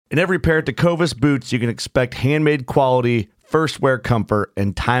In every pair of Tecovas boots, you can expect handmade quality, first wear comfort,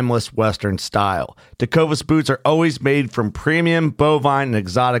 and timeless Western style. Tecovas boots are always made from premium, bovine, and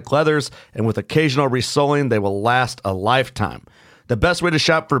exotic leathers, and with occasional resoling, they will last a lifetime. The best way to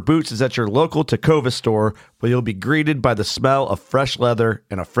shop for boots is at your local Tecovas store, where you'll be greeted by the smell of fresh leather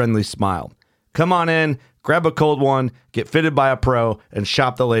and a friendly smile. Come on in, grab a cold one, get fitted by a pro, and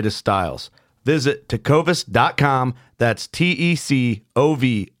shop the latest styles. Visit tecovas.com, that's TECOVAS.com,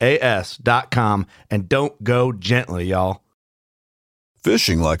 and don't go gently, y'all.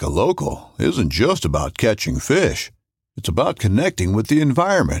 Fishing like a local isn't just about catching fish. It's about connecting with the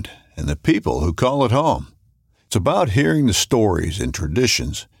environment and the people who call it home. It's about hearing the stories and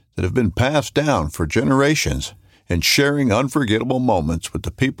traditions that have been passed down for generations and sharing unforgettable moments with the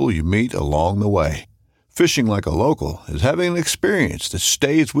people you meet along the way. Fishing like a local is having an experience that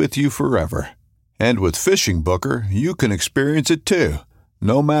stays with you forever. And with Fishing Booker, you can experience it too,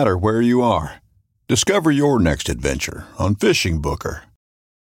 no matter where you are. Discover your next adventure on Fishing Booker.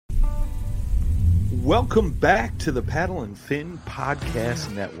 Welcome back to the Paddle and Fin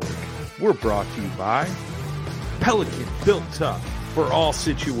Podcast Network. We're brought to you by Pelican, built tough for all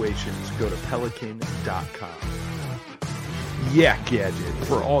situations. Go to pelican.com. Yak Gadget,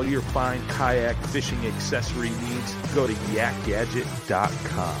 for all your fine kayak fishing accessory needs, go to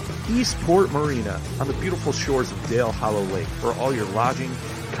yakgadget.com. Eastport Marina, on the beautiful shores of Dale Hollow Lake, for all your lodging,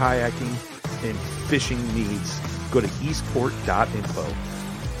 kayaking, and fishing needs, go to eastport.info.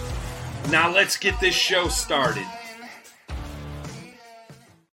 Now let's get this show started.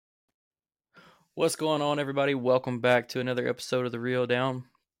 What's going on, everybody? Welcome back to another episode of The Reel Down.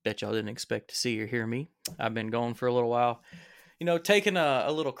 Bet y'all didn't expect to see or hear me. I've been gone for a little while. Taking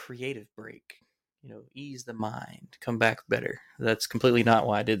a little creative break, ease the mind, come back better. That's completely not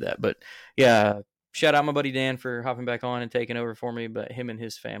why I did that. But yeah, shout out my buddy Dan for hopping back on and taking over for me. But him and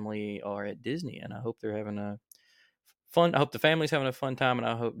his family are at Disney, and I hope they're having a fun. I hope the family's having a fun time, and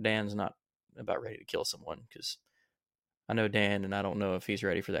I hope Dan's not about ready to kill someone, because I know Dan, and I don't know if he's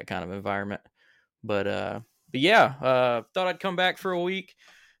ready for that kind of environment. But yeah, thought I'd come back for a week,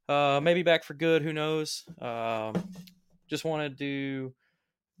 maybe back for good. Who knows? Just wanted to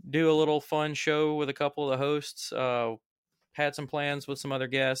do a little fun show with a couple of the hosts. Had some plans with some other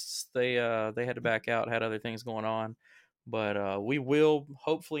guests. They had to back out, had other things going on. But we will,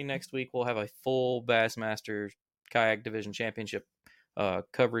 hopefully next week, we'll have a full BASSMaster Kayak Division Championship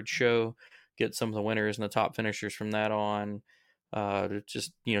coverage show. Get some of the winners and the top finishers from that on. To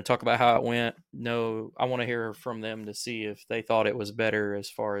just, talk about how it went. No, I want to hear from them to see if they thought it was better, as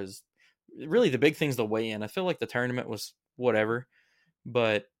far as really the big thing's the weigh-in. I feel like the tournament was whatever,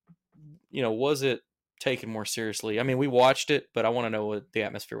 but was it taken more seriously? I mean, we watched it, but I want to know what the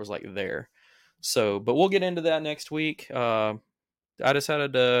atmosphere was like there. So, but we'll get into that next week. I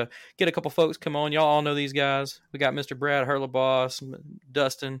decided to get a couple folks come on. Y'all all know these guys. We got Mr. Brad Hurlaboss,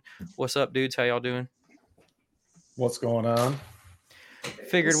 Dustin. What's up, dudes? How y'all doing? What's going on?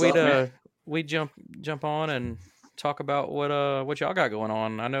 Figured we'd jump on and talk about what y'all got going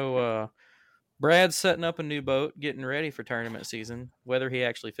on. I know Brad's setting up a new boat, getting ready for tournament season. Whether he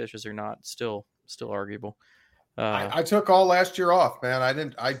actually fishes or not, still arguable. I took all last year off, man.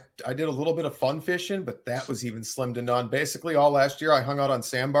 I did a little bit of fun fishing, but that was even slim to none. Basically, all last year I hung out on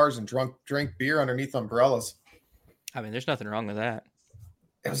sandbars and drank beer underneath umbrellas. I mean, there's nothing wrong with that.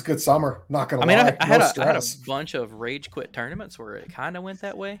 It was a good summer. Not gonna lie. I had a bunch of rage quit tournaments where it kind of went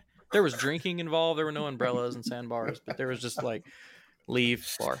that way. There was drinking involved. There were no umbrellas and sandbars, but there was just like leave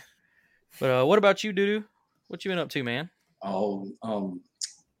bar. But what about you, Doodoo? What you been up to, man? A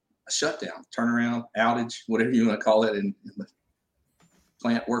shutdown, turnaround, outage, whatever you want to call it in the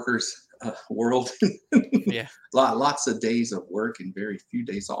plant workers world. Yeah, lots of days of work and very few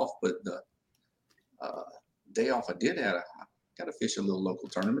days off. But the day off I did have, I got to fish a little local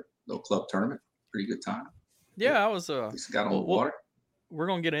tournament, little club tournament. Pretty good time. Yeah, I was. Just got on the water. We're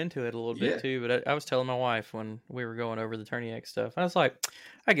going to get into it a little bit too, but I was telling my wife when we were going over the Tourney X stuff, I was like,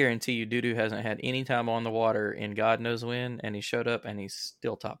 I guarantee you Doodoo hasn't had any time on the water in God knows when, and he showed up and he's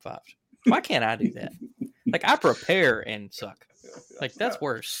still top 5. Why can't I do that? Like, I prepare and suck. Like, that's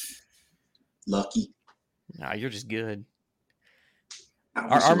worse. Lucky. Nah, you're just good.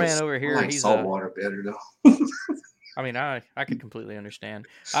 Our man over here, he's salt water better though. I mean, I could completely understand.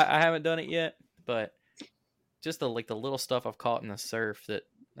 I haven't done it yet, but just the little stuff I've caught in the surf that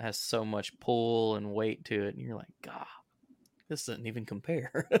has so much pull and weight to it, and you're like, God, this doesn't even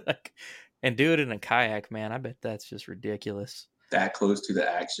compare. And do it in a kayak, man. I bet that's just ridiculous. That close to the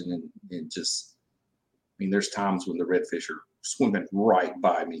action, and just, I mean, there's times when the redfish are swimming right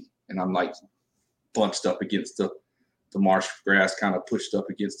by me, and I'm like bunched up against the the marsh grass kind of pushed up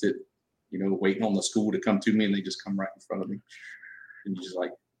against it, waiting on the school to come to me, and they just come right in front of me. And you just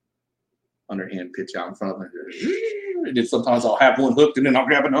like underhand pitch out in front of me. And then sometimes I'll have one hooked and then I'll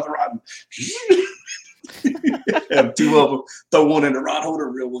grab another rod and have two of them, throw one in the rod holder,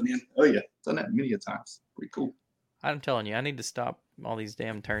 reel one in. Oh yeah, done that many a times. Pretty cool. I'm telling you, I need to stop all these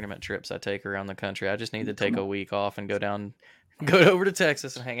damn tournament trips I take around the country. I just need to take a week off and go over to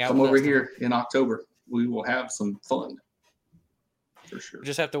Texas and hang out. Come with over Dustin. here in October. We will have some fun. For sure.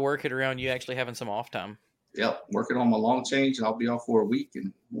 Just have to work it around you actually having some off time. Yep, working on my long change, and I'll be off for a week,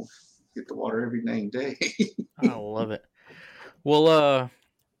 and we'll get the water every dang day. I love it. Well,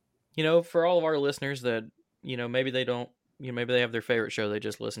 for all of our listeners that, maybe they don't, maybe they have their favorite show, they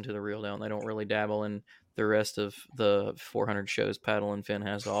just listen to the Reel Down. They don't really dabble in the rest of the 400 shows Paddle and Fin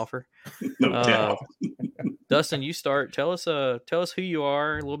has to offer. No doubt. Dustin, you start. Tell us who you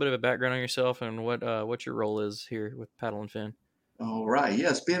are, a little bit of a background on yourself, and what your role is here with Paddle and Fin. All right.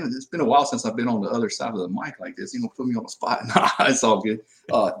 Yeah, it's been a while since I've been on the other side of the mic like this. Put me on the spot. Nah, it's all good.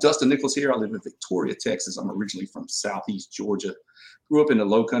 Dustin Nichols here. I live in Victoria, Texas. I'm originally from Southeast Georgia. Grew up in the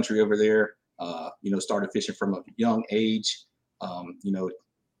low country over there. Started fishing from a young age.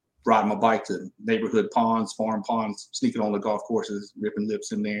 Riding my bike to neighborhood ponds, farm ponds, sneaking on the golf courses, ripping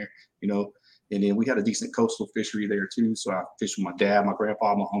lips in there, And then we had a decent coastal fishery there too. So I fished with my dad, my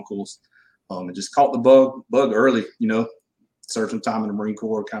grandpa, my uncles, and just caught the bug early, served some time in the Marine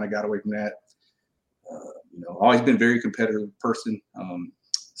Corps, kind of got away from that. Always been a very competitive person,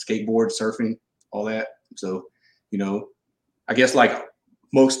 skateboard, surfing, all that. So, I guess like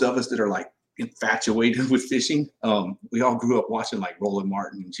most of us that are like infatuated with fishing, we all grew up watching like Roland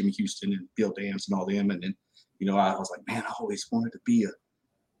Martin and Jimmy Houston and Bill Dance and all them. And then, I was like, man, I always wanted to be a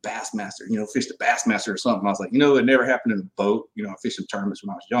BASSMaster, fish the BASSMaster or something. I was like, it never happened in a boat. I fished in tournaments when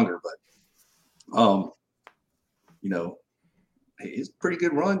I was younger, but, it's a pretty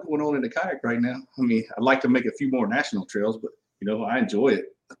good run going on in the kayak right now. I mean, I'd like to make a few more national trails, but, I enjoy it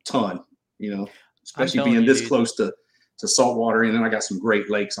a ton, especially being this close to saltwater. And then I got some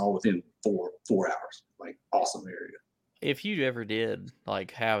great lakes all within four hours, like awesome area. If you ever did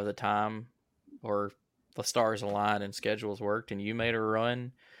like have the time or the stars aligned and schedules worked and you made a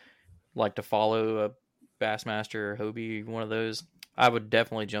run, like to follow a BASSMaster or Hobie, one of those, I would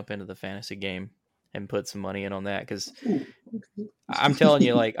definitely jump into the fantasy game and put some money in on that. Cause I'm telling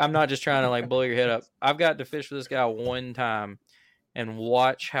you, like, I'm not just trying to like blow your head up. I've got to fish with this guy one time and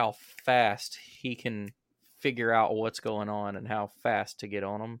watch how fast he can figure out what's going on and how fast to get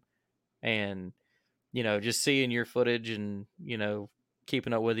on him. And, just seeing your footage and,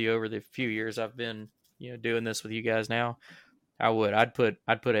 keeping up with you over the few years I've been, doing this with you guys now, I'd put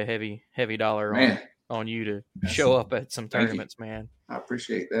a heavy dollar on you to show up at some tournaments, man. I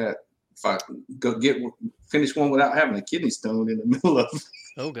appreciate that. If I go finish one without having a kidney stone in the middle of it.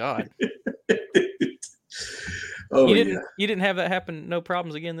 Oh God. Oh, you didn't have that happen, no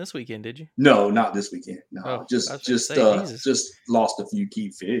problems again this weekend, did you? No, not this weekend. No, just lost a few key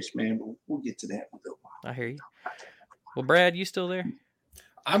fish, man. But we'll get to that in a little while. I hear you. Well, Brad, you still there?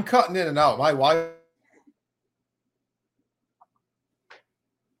 I'm cutting in and out. My wife.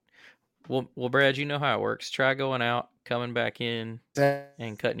 Well, Brad, you know how it works. Try going out, coming back in,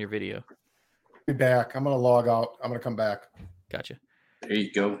 and cutting your video. Be back. I'm gonna log out. I'm gonna come back. Gotcha. There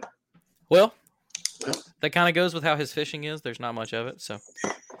you go. Well, that kind of goes with how his fishing is. There's not much of it, so.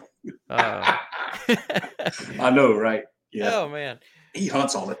 I know, right? Yeah. Oh man, he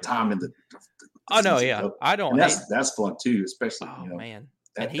hunts all the time in the oh no, yeah. Though. I don't. And that's fun too, especially. Man,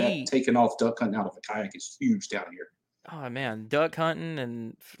 that taking off duck hunting out of a kayak is huge down here. Oh man, duck hunting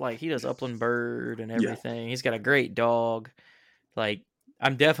and like he does upland bird and everything. Yeah. He's got a great dog. Like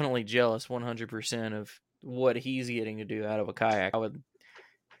I'm definitely jealous 100% of what he's getting to do out of a kayak. I would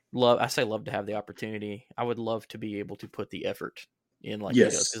love to have the opportunity. I would love to be able to put the effort in like he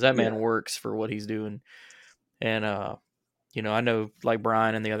does, because that man works for what he's doing. And I know like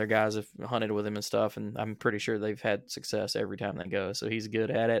Brian and the other guys have hunted with him and stuff, and I'm pretty sure they've had success every time they go. So he's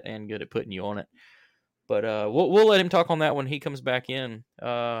good at it and good at putting you on it. But we'll let him talk on that when he comes back in.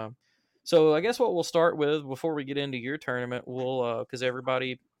 So I guess what we'll start with before we get into your tournament, we'll because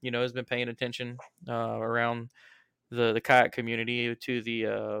everybody has been paying attention around the kayak community to the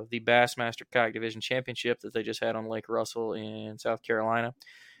BASSMaster Kayak Division Championship that they just had on Lake Russell in South Carolina,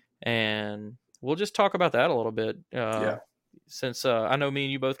 and we'll just talk about that a little bit. Since I know me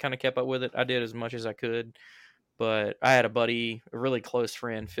and you both kind of kept up with it, I did as much as I could. But I had a buddy, a really close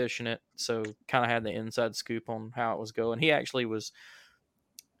friend, fishing it, so kind of had the inside scoop on how it was going. He actually was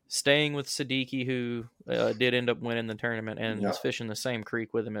staying with Siddiqui, who did end up winning the tournament, and was fishing the same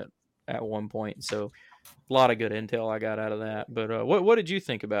creek with him at one point. So A lot of good intel I got out of that. But what did you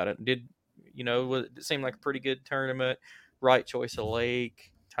think about it? Did it seemed like a pretty good tournament? Right choice of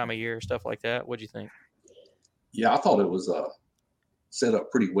lake, time of year, stuff like that. What'd you think? Yeah, I thought it was set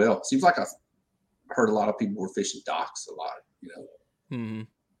up pretty well. Seems like I've heard a lot of people were fishing docks a lot,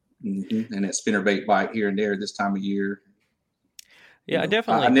 Mm-hmm. And that spinnerbait bite here and there this time of year. Yeah, I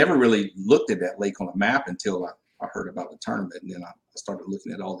definitely. I never really looked at that lake on a map until I heard about the tournament, and then I started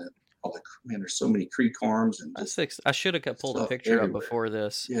looking at all the man. There's so many creek arms and I should have pulled a picture everywhere. up before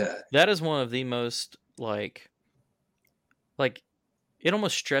this. Yeah, that is one of the most like it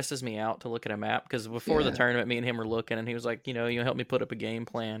almost stresses me out to look at a map, because before the tournament, me and him were looking, and he was like, you help me put up a game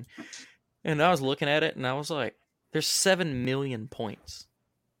plan, and I was looking at it, and I was like, there's 7 million points.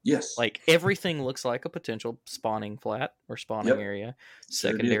 Yes. Like, everything looks like a potential spawning flat or spawning area,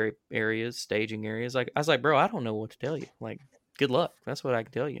 secondary areas, staging areas. Like, I was like, bro, I don't know what to tell you. Like, good luck. That's what I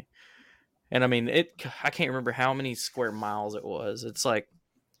can tell you. And I mean, I can't remember how many square miles it was. It's like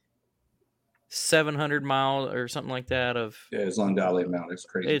 700 miles or something like that of. Yeah, it's undoubtedly amount. It's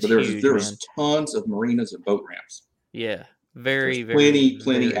crazy. It's but huge, there was tons of marinas and boat ramps. Yeah. Very,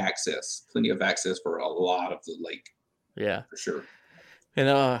 plenty access. Plenty of access for a lot of the lake. Yeah. For sure. And,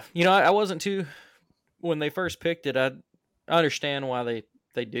 I wasn't too, when they first picked it, I understand why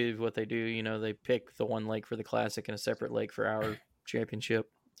they do what they do. They pick the one lake for the Classic and a separate lake for our championship.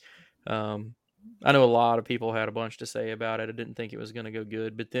 I know a lot of people had a bunch to say about it. I didn't think it was going to go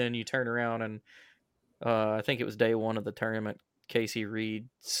good, but then you turn around and I think it was day one of the tournament, Casey Reed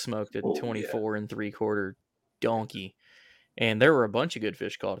smoked a 24 3/4 donkey. And there were a bunch of good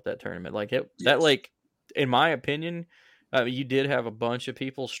fish caught at that tournament. Like that lake, in my opinion, you did have a bunch of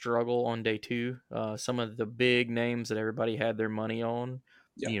people struggle on day two. Some of the big names that everybody had their money on,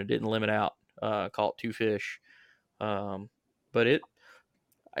 didn't limit out, caught 2 fish. But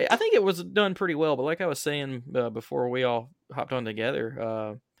I think it was done pretty well. But like I was saying before we all hopped on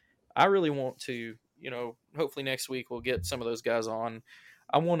together, I really want to, hopefully next week we'll get some of those guys on.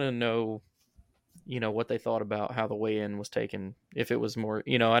 I want to know, what they thought about how the weigh-in was taken. If it was more,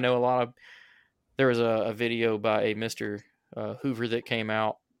 I know there was a video by a Mr. Hoover that came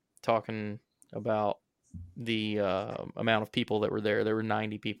out talking about the amount of people that were there. There were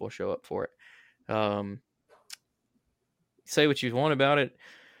 90 people show up for it. Say what you want about it.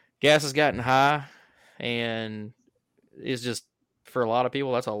 Gas has gotten high, and it's just, for a lot of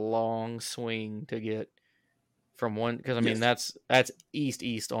people, that's a long swing to get from one, because I mean that's east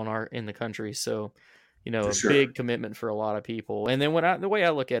in the country, so big commitment for a lot of people. And then the way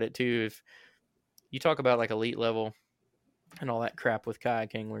I look at it too, if you talk about like elite level and all that crap with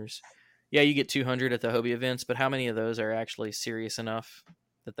kayak anglers, you get 200 at the Hobie events, but how many of those are actually serious enough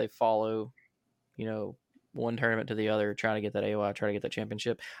that they follow one tournament to the other, trying to get that AOI, try to get that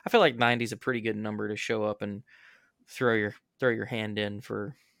championship? I feel like 90 is a pretty good number to show up and throw your hand in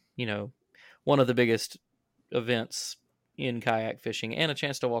for one of the biggest events in kayak fishing, and a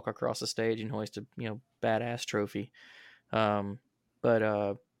chance to walk across the stage and hoist a badass trophy.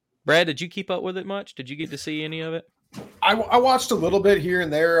 But Brad, did you keep up with it much? Did you get to see any of it? I watched a little bit here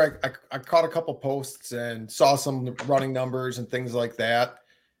and there. I caught a couple posts and saw some running numbers and things like that.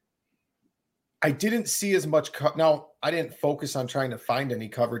 I didn't see as much. Now, I didn't focus on trying to find any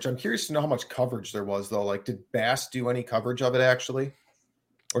coverage. I'm curious to know how much coverage there was, though. Like, did Bass do any coverage of it actually?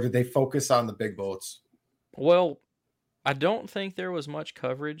 Or did they focus on the big boats? Well, I don't think there was much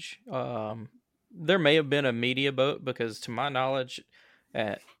coverage. There may have been a media boat, because to my knowledge,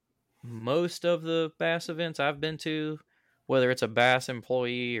 at most of the Bass events I've been to, whether it's a Bass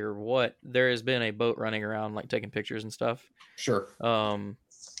employee or what, there has been a boat running around, like taking pictures and stuff. Sure.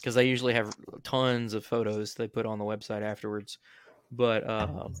 Because they usually have tons of photos they put on the website afterwards. But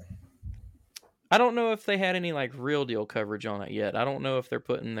I don't know if they had any like real deal coverage on it yet. I don't know if they're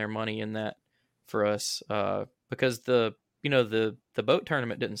putting their money in that for us, because the boat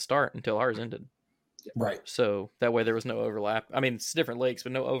tournament didn't start until ours ended. Right. So that way there was no overlap. I mean, it's different lakes,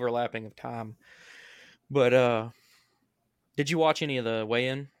 but no overlapping of time. But did you watch any of the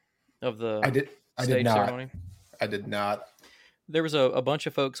weigh-in of the stage ceremony? I did not. There was a bunch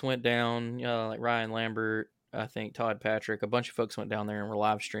of folks went down, like Ryan Lambert, I think Todd Patrick, a bunch of folks went down there and were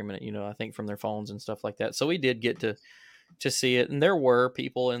live streaming it, I think from their phones and stuff like that. So we did get to see it, and there were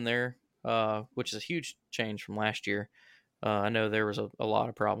people in there, which is a huge change from last year. I know there was a lot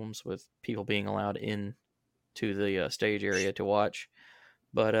of problems with people being allowed in to the stage area to watch.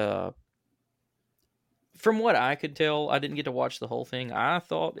 But from what I could tell, I didn't get to watch the whole thing. I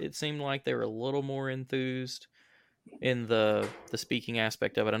thought it seemed like they were a little more enthused in the speaking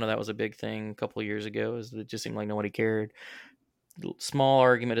aspect of it. I know that was a big thing a couple of years ago, is it just seemed like nobody cared. small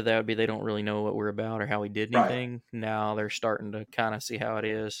argument of that would be they don't really know what we're about or how we did Right. anything. Now they're starting to kind of see how it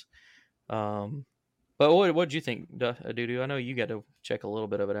is. But what did you think, Dudu? I know you got to check a little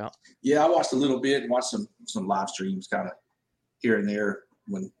bit of it out. Yeah, I watched a little bit and watched some live streams kind of here and there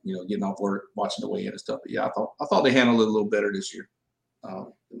when, getting off work, watching the weigh-in and stuff. But yeah, I thought they handled it a little better this year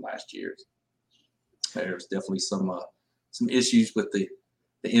than last year. There was definitely some issues with the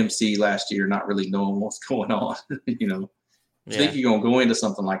MC last year, not really knowing what's going on. You think you're gonna go into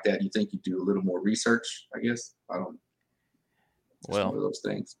something like that, you think you do a little more research, I guess. I don't. Well, one of those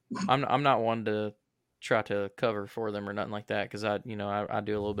things. I'm not one to try to cover for them or nothing like that, because I do a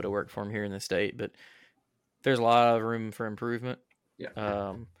little bit of work for them here in the state, but there's a lot of room for improvement.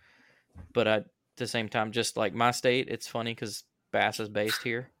 Yeah. But at the same time, just like my state, it's funny because bass is based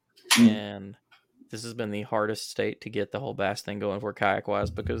here, and this has been the hardest state to get the whole bass thing going for kayak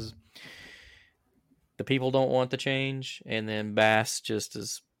wise, because the people don't want the change, and then bass just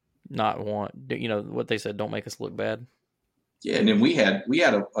is not want, what they said, don't make us look bad. Yeah, and then we had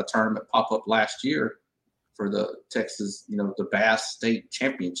a tournament pop up last year for the Texas, the Bass State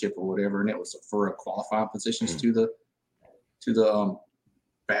Championship or whatever, and it was for a qualifying positions to the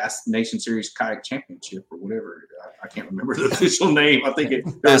Bass Nation Series Kayak Championship or whatever. I can't remember the official name. I think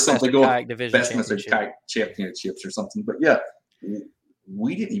there was something going BASSMaster Kayak Championships or something. But yeah,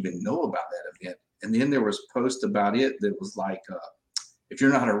 we didn't even know about that event, and then there was a post about it that was like, if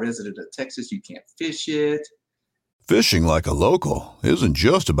you're not a resident of Texas, you can't fish it. Fishing like a local isn't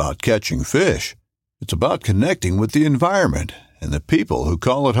just about catching fish. It's about connecting with the environment and the people who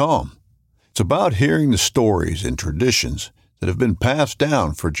call it home. It's about hearing the stories and traditions that have been passed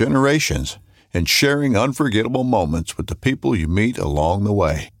down for generations and sharing unforgettable moments with the people you meet along the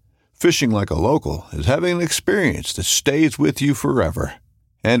way. Fishing like a local is having an experience that stays with you forever.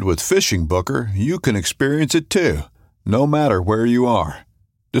 And with Fishing Booker, you can experience it too, no matter where you are.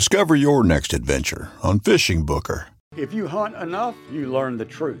 Discover your next adventure on Fishing Booker. If you hunt enough, you learn the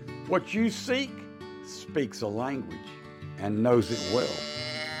truth. What you seek speaks a language and knows it well.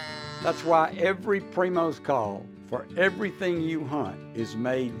 That's why every Primo's call for everything you hunt is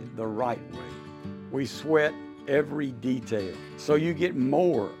made the right way. We sweat every detail so you get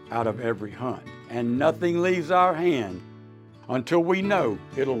more out of every hunt, and nothing leaves our hand until we know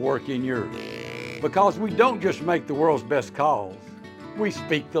it'll work in yours. Because we don't just make the world's best calls, we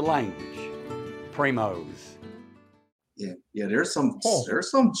speak the language. Primos. Yeah. There's some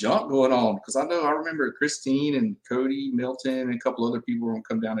junk going on, because I remember Christine and Cody Milton and a couple other people were gonna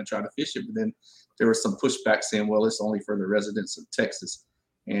come down and try to fish it, but then there was some pushback saying, well, it's only for the residents of Texas.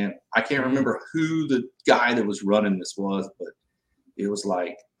 And I can't remember who the guy that was running this was, but it was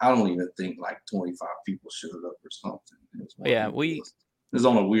like, I don't even think like 25 people showed up or something. It was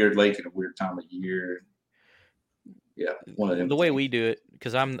on a weird lake at a weird time of year. Yeah, one of them. The way we do it,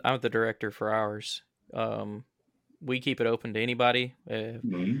 because I'm the director for ours. We keep it open to anybody.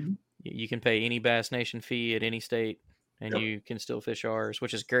 You can pay any Bass Nation fee at any state, and you can still fish ours,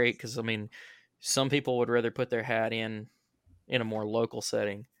 which is great, because some people would rather put their hat in a more local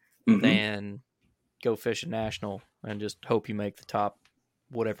setting than go fish a national and just hope you make the top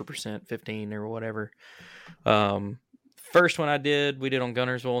whatever percent, 15 or whatever. First one we did on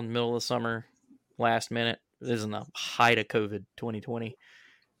Gunnersville in the middle of the summer, last minute. This is in the height of COVID 2020,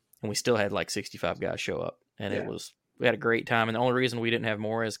 and we still had like 65 guys show up, and we had a great time. And the only reason we didn't have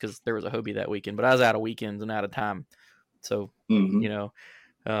more is because there was a Hobie that weekend, but I was out of weekends and out of time. So,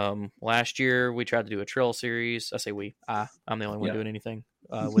 last year we tried to do a trail series. I say I'm the only one doing anything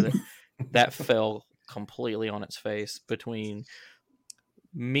with it. That fell completely on its face between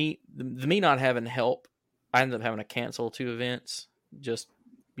me not having help. I ended up having to cancel 2 events. Just,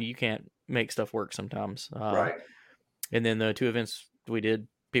 you can't make stuff work sometimes. Right. And then the 2 events we did,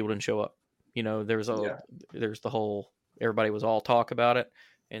 people didn't show up. There's the whole, everybody was all talk about it,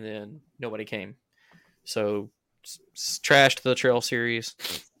 and then nobody came. So trashed the trail series.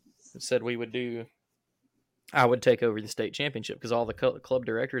 Said I would take over the state championship, because all the club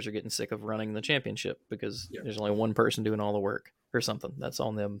directors are getting sick of running the championship, because there's only one person doing all the work or something. That's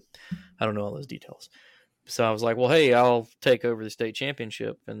on them. I don't know all those details. So I was like, well, hey, I'll take over the state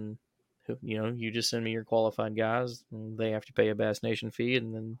championship, and you just send me your qualified guys, and they have to pay a Bass Nation fee,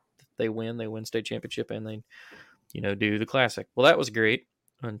 and then if they win state championship, and they do the classic. Well, that was great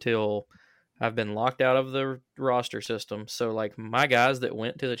until I've been locked out of the roster system. So like my guys that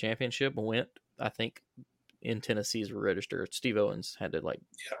went to the championship I think in Tennessee's register. Steve Owens had to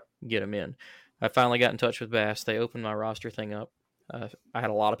get them in. I finally got in touch with Bass. They opened my roster thing up. I had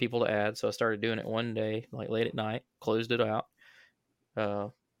a lot of people to add, so I started doing it one day, like late at night, closed it out,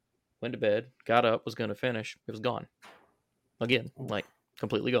 went to bed, got up, was going to finish. It was gone. again, like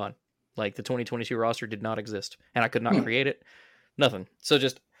completely gone. Like the 2022 roster did not exist, and I could not create it. Nothing. So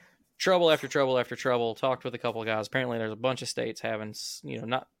just trouble after trouble after trouble. Talked with a couple of guys. Apparently, there's a bunch of states having,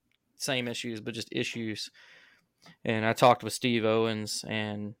 not same issues, but just issues. And I talked with Steve Owens,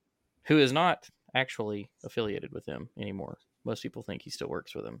 and who is not actually affiliated with him anymore. Most people think he still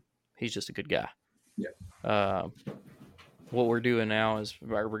works with him. He's just a good guy. Yeah. What we're doing now is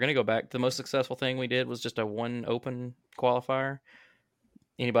we're going to go back. The most successful thing we did was just a one open qualifier.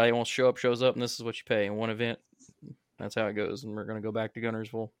 Anybody who wants to show up, shows up, and this is what you pay. In one event, that's how it goes. And we're going to go back to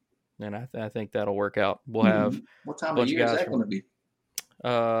Gunnersville, and I think that'll work out. We'll have what time of year is that going to be?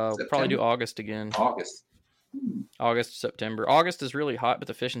 Probably do August again. August, September. August is really hot, but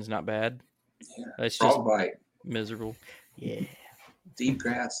the fishing's not bad. Yeah. It's Frog just bite. miserable. Yeah. Deep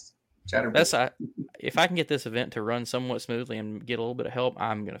grass. Chatterbait. If I can get this event to run somewhat smoothly and get a little bit of help,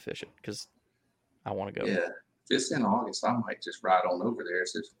 I'm going to fish it because I want to go. Yeah. If it's in August, I might just ride on over there if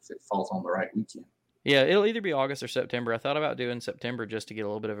it falls on the right weekend. Yeah, it'll either be August or September. I thought about doing September just to get a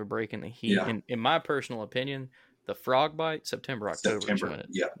little bit of a break in the heat. Yeah. And in my personal opinion, the frog bite, September, October.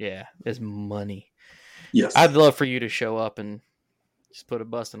 Yeah, is money. Yes. I'd love for you to show up and just put a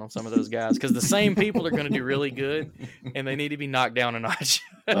busting on some of those guys because the same people are going to do really good, and they need to be knocked down a notch.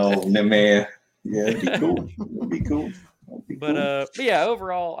 Oh, man. Yeah, it'd be cool. It'd be cool. But yeah,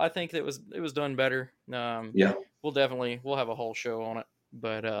 overall, I think it was done better. Yeah. We'll have a whole show on it.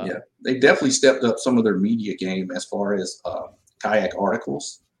 But yeah, they definitely stepped up some of their media game as far as kayak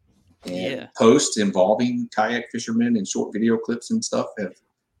articles and posts involving kayak fishermen and short video clips and stuff.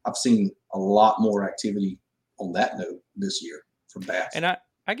 I've seen a lot more activity on that note this year from Bass. And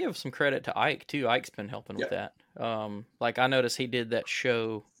I give some credit to Ike too. Ike's been helping with that. Like I noticed he did that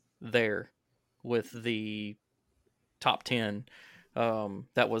show there with the top 10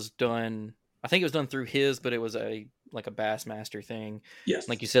 that was done. I think it was done through his, but it was like a BASSMaster thing. Yes.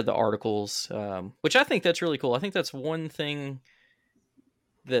 Like you said, the articles, which I think that's really cool. I think that's one thing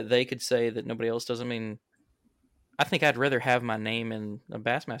that they could say that nobody else does. I mean, I think I'd rather have my name in a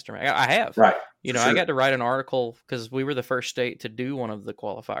BASSMaster. I have. Right. You know, I got to write an article because we were the first state to do one of the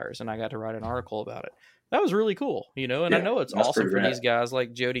qualifiers, and I got to write an article about it. That was really cool, you know, and I know it's awesome for these guys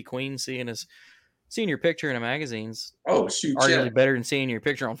like Jody Queen seeing your picture in a magazine's arguably better than seeing your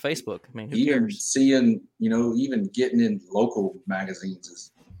picture on Facebook. I mean, who cares? Seeing, even getting in local magazines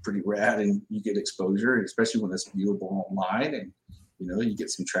is pretty rad, and you get exposure, especially when it's viewable online, and you get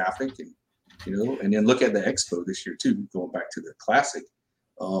some traffic, and and then look at the expo this year too. Going back to the classic,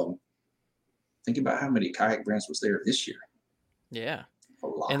 think about how many kayak brands was there this year. Yeah, a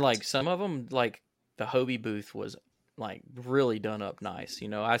lot. And like some of them, like the Hobie booth was like really done up nice.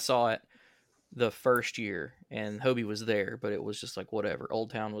 I saw it the first year and Hobie was there, but it was just like whatever.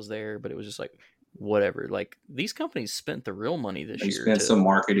 Old Town was there, but it was just like whatever. Like these companies spent the real money this year. They spent some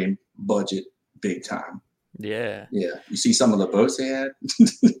marketing budget big time. Yeah. Yeah. You see some of the boats they had?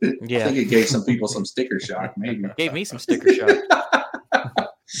 Yeah. I think it gave some people some sticker shock, maybe. Gave me some sticker shock.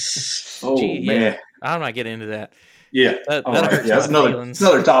 Oh, man. Yeah. I'm not getting into that. Yeah. That's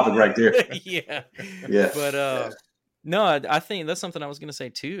another topic right there. Yeah. Yeah. But no, I think that's something I was going to say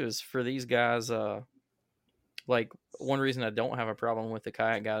too, is for these guys, like one reason I don't have a problem with the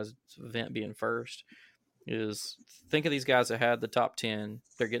kayak guys event being first is think of these guys that had the top 10,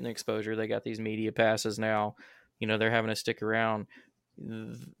 they're getting the exposure. They got these media passes now, they're having to stick around.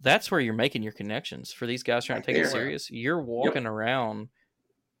 That's where you're making your connections for these guys trying to take it serious. You're walking around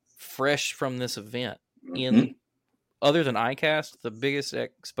fresh from this event in other than ICAST, the biggest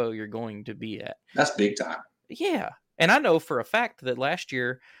expo you're going to be at. That's big time. Yeah. And I know for a fact that last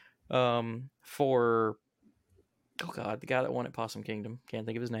year for, the guy that won at Possum Kingdom, can't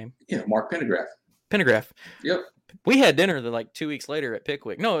think of his name. Yeah, Mark Pendergraft. Yep. We had dinner like 2 weeks later at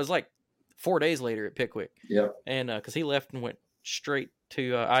Pickwick. No, it was like 4 days later at Pickwick. Yep. And because he left and went straight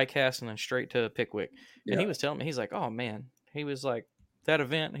to ICAST and then straight to Pickwick. And he was telling me, he's like, oh man, he was like, that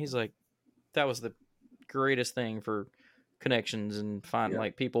event, he's like, that was the greatest thing for connections and finding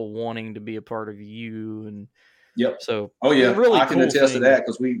like people wanting to be a part of you. And so really I can attest to that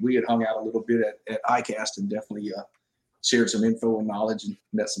because we had hung out a little bit at ICAST and definitely shared some info and knowledge and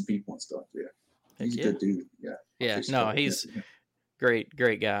met some people and stuff. Yeah. He's a good dude. Yeah. Yeah. No, he's great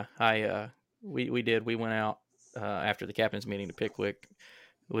guy. We went out after the captain's meeting to Pickwick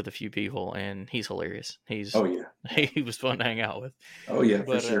with a few people, and he's hilarious. He was fun to hang out with. Oh yeah,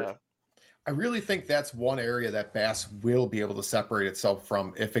 but, for sure. I really think that's one area that Bass will be able to separate itself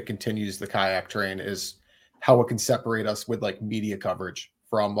from if it continues the kayak train, is how it can separate us with like media coverage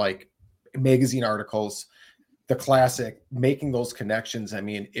from like magazine articles, the classic, making those connections. I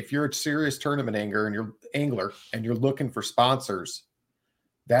mean, if you're a serious tournament angler and you're angler and you're looking for sponsors,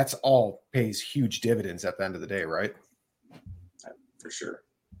 that's all pays huge dividends at the end of the day, right? For sure.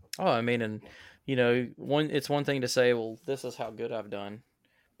 Oh, I mean, and it's one thing to say, well, this is how good I've done,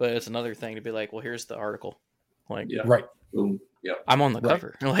 but it's another thing to be like, well, here's the article. Like, Yeah. Right. Boom. Yeah. I'm on the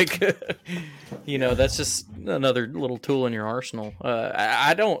cover. Like, that's just another little tool in your arsenal.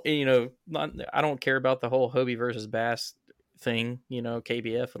 I don't care about the whole Hobie versus Bass thing,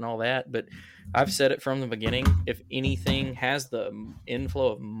 KBF and all that, but I've said it from the beginning. If anything has the inflow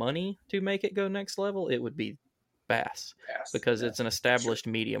of money to make it go next level, it would be Bass, because it's an established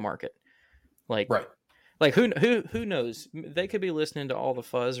media market. Like, right. Like who knows? They could be listening to all the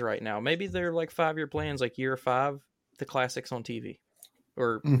fuzz right now. Maybe they're like 5-year plans, like year 5, the classics on TV,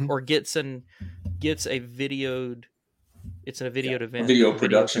 or gets a videoed. It's a videoed event, a video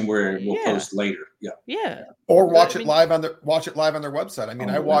production where we'll post later. Yeah. Or watch it live on their website. I mean,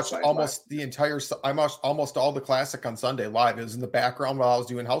 I watched almost almost all the classic on Sunday live. It was in the background while I was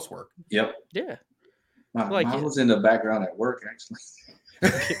doing housework. Yep. Yeah. Mine was in the background at work, actually.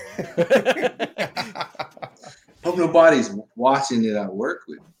 Hope nobody's watching it at work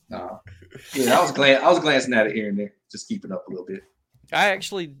with. I was glancing at it here and there, just keep it up a little bit. I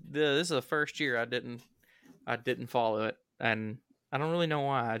actually, this is the first year I didn't follow it, and I don't really know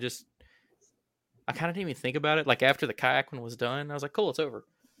why. I kind of didn't even think about it. Like after the kayak one was done, I was like, cool, it's over.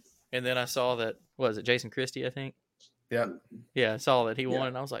 And then I saw that, what was it, Jason Christie, I think? Yeah. Yeah, I saw that he won,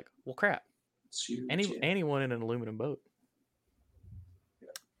 and I was like, well, crap. Shoot, and he won in an aluminum boat.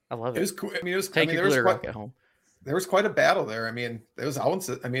 I love it. It was cool. I mean, rock at home. There was quite a battle there. I mean, it was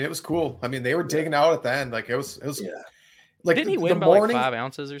ounces. I mean, it was cool. I mean, they were digging out at the end. Like it was. Like didn't he win by like 5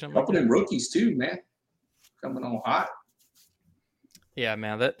 ounces or something? Couple of rookies too, man. Coming on hot. Yeah,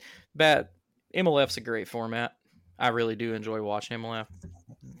 man. That MLF's a great format. I really do enjoy watching MLF.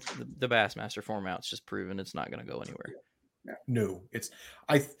 The Bassmaster format's just proven it's not going to go anywhere. Yeah. No,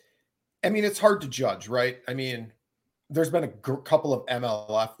 I mean, it's hard to judge, right? I mean, there's been a couple of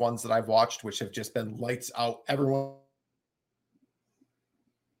MLF ones that I've watched, which have just been lights out. Everyone.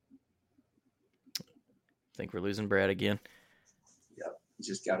 I think we're losing Brad again. Yep.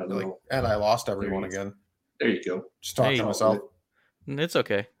 Just got a little. And I lost everyone again. There you go. Just talking to myself. It's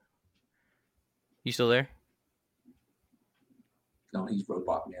okay. You still there? No, he's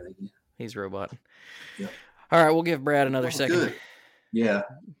robot man again. He's robot. Yeah. All right, we'll give Brad another second. Good. Yeah.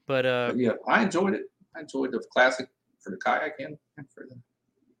 But yeah, I enjoyed it. I enjoyed the classic for the kayak and for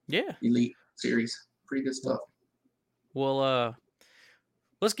the elite series. Pretty good stuff. Well,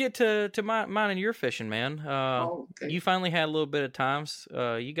 let's get to mine and your fishing, man. Okay. You finally had a little bit of times.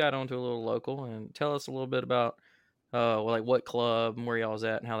 You got onto a little local, and tell us a little bit about like what club and where y'all was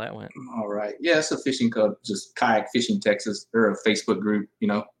at and how that went. All right. Yeah, it's a fishing club, just Kayak Fishing Texas. They're a Facebook group,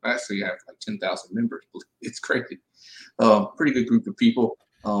 actually have like 10,000 members. It's crazy. Pretty good group of people.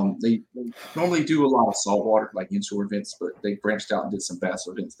 They normally do a lot of saltwater, like inshore events, but they branched out and did some bass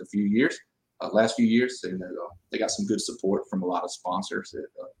events last few years. And they got some good support from a lot of sponsors that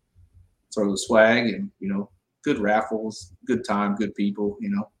throw the swag and, good raffles, good time, good people,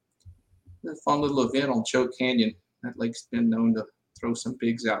 A fun little event on Choke Canyon. That lake's been known to throw some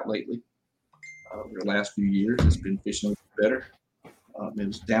bigs out lately. Over the last few years, it's been fishing a little better. It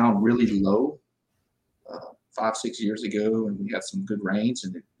was down really low 5-6 years ago, and we had some good rains,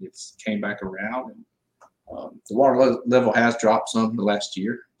 and it came back around. And the water level has dropped some the last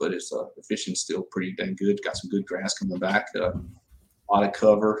year, but the fishing's still pretty dang good. Got some good grass coming back, a lot of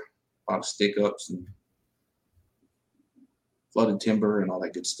cover, a lot of stick ups, and flooded timber and all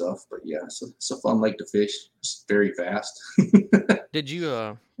that good stuff. But yeah, it's a fun lake to fish. It's very vast. Did you?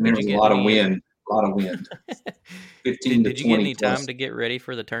 And there was a lot of wind. 15 did to 20 you get any plus. time to get ready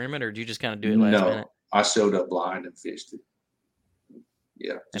for the tournament, or did you just kind of do it last minute? I showed up blind and fished it.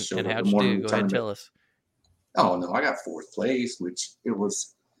 Yeah. And how'd you do? Go ahead and tell us. Oh no, I got 4th place, which it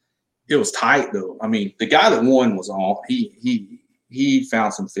was tight though. I mean, the guy that won was on. He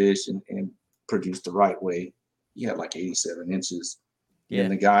found some fish and produced the right way. He had like 87 inches. Yeah.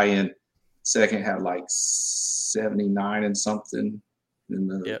 And the guy in second had like 79 and something. And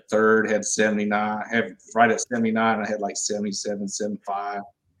the third had 79. Had right at 79. I had like 77, 75.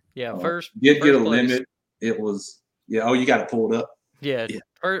 Yeah, did get a limit. It was Oh, you got it pulled up. Yeah.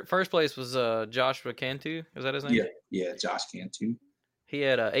 First place was Joshua Cantu. Is that his name? Yeah, Josh Cantu. He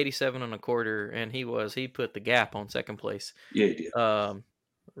had 87 1/4, and he put the gap on second place. Yeah, he did.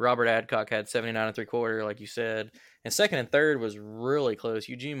 Robert Adcock had 79 3/4, like you said, and second and third was really close.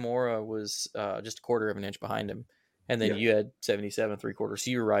 Eugene Mora was just a 1/4 of an inch behind him, and then you had 77 3/4.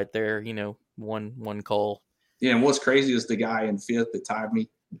 So you were right there. One call. Yeah, and what's crazy is the guy in 5th that tied me.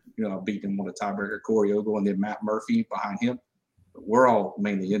 I beat him on a tiebreaker, Corey Ogle, and then Matt Murphy behind him. But we're all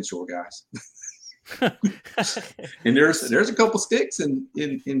mainly inshore guys. And there's a couple sticks in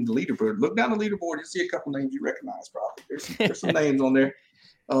the leaderboard. Look down the leaderboard, you see a couple names you recognize probably. There's some names on there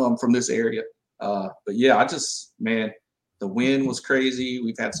from this area. But yeah, the wind was crazy.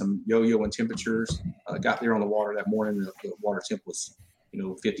 We've had some yo-yo in temperatures. Got there on the water that morning. The water temp was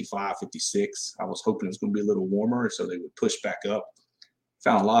 55, 56. I was hoping it was going to be a little warmer so they would push back up.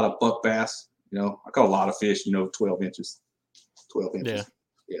 Found a lot of buck bass. I caught a lot of fish, 12 inches. 12 inches.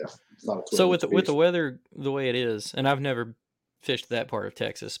 Yeah. A lot of 12 So with inch fish. the weather the way it is, and I've never fished that part of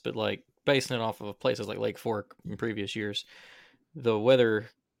Texas, but like basing it off of places like Lake Fork in previous years, the weather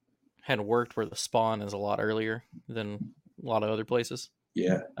had worked where the spawn is a lot earlier than a lot of other places.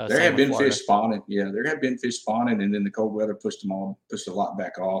 Yeah, there had been fish spawning. Yeah, there had been fish spawning, and then the cold weather pushed a lot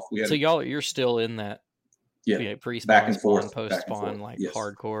back off. So you're still in that, pre-spawn, back and forth, post-spawn,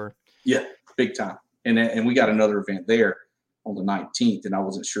 hardcore. Yeah, big time. And we got another event there on the 19th, and I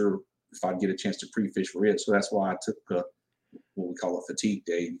wasn't sure if I'd get a chance to pre-fish for it, so that's why I took what we call a fatigue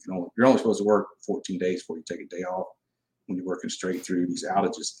day. You're only supposed to work 14 days before you take a day off when you're working straight through these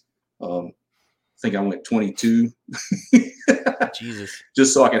outages. I think I went 22. Jesus.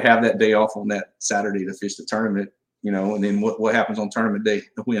 Just so I could have that day off on that Saturday to fish the tournament, and then what happens on tournament day?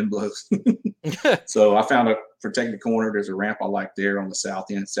 The wind blows. So I found a protected corner. There's a ramp I like there on the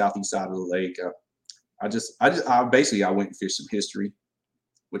southeast side of the lake. I went and fished some history,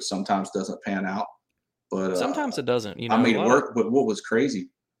 which sometimes doesn't pan out, but sometimes it doesn't. I made it work. But what was crazy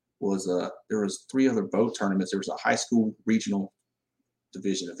was there was 3 other boat tournaments. There was a high school regional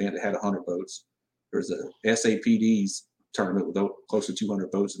division event that had 100 boats. There was a SAPD's tournament with close to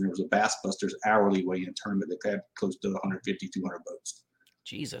 200 boats, and there was a BASSMaster's hourly weigh-in tournament that had close to 150, 200 boats.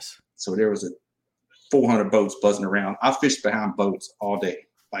 Jesus. So there was 400 boats buzzing around. I fished behind boats all day.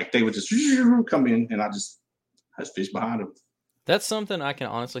 Like they would just come in, and I just fished behind them. That's something I can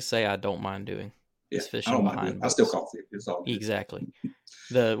honestly say I don't mind doing. Yeah, fishing I don't behind mind doing. I still call fish. It's all good. Exactly.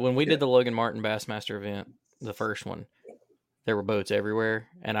 When we did the Logan Martin Bassmaster event, the first one, there were boats everywhere,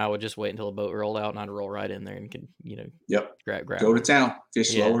 and I would just wait until a boat rolled out, and I'd roll right in there and could, grab. Go to town,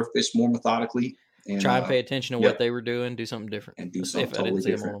 fish slower, fish more methodically, and try and pay attention to what they were doing, do something different, and do something totally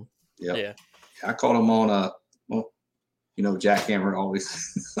different. Yeah, I caught them on Jackhammer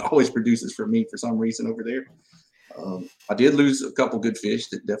always produces for me for some reason over there. I did lose a couple good fish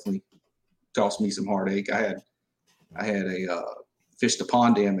that definitely cost me some heartache. I had a fish the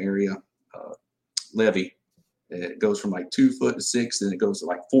pond dam area levee. It goes from like 2 foot to 6, then it goes to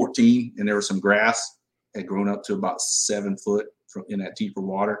like 14. And there was some grass had grown up to about 7 foot in that deeper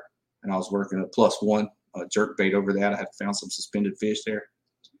water. And I was working a +1 jerk bait over that. I had found some suspended fish there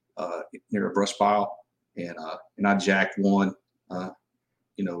near a brush pile, and I jacked one,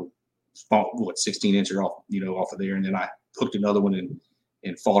 16 inches off of there, and then I hooked another one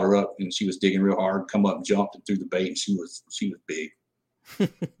and fought her up, and she was digging real hard. Come up and jumped and threw the bait, and she was big.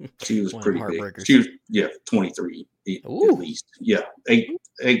 She was pretty big. She was 23 at least. Yeah, 8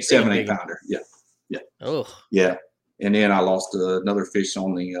 pounder. Yeah. Oh. Yeah. And then I lost another fish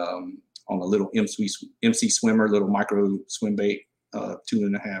on the little MC swimmer, little micro swim bait, 2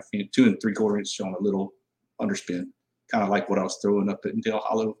 3/4 inch on a little underspin, kind of like what I was throwing up at Dale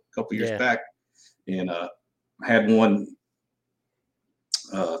Hollow a couple years back. And I had one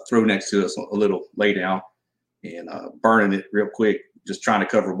throw next to us a little lay down and burning it real quick, just trying to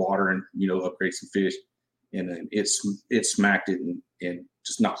cover water and upgrade some fish. And then it smacked it and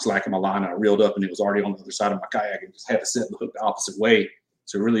just not slacking my line. I reeled up and it was already on the other side of my kayak and just had to set the hook the opposite way.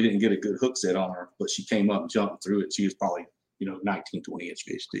 So really didn't get a good hook set on her, but she came up and jumped through it. She was probably 19, 20 inch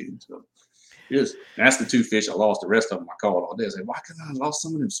fish too. So that's the 2 fish I lost. The rest of them I caught all day. I said, why couldn't I lost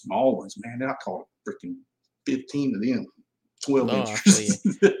some of them small ones, man? Then I caught freaking 15 of them, 12 inches.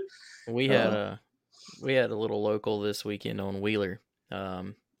 We had a little local this weekend on Wheeler.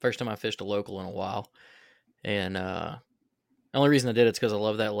 First time I fished a local in a while. And the only reason I did it's because I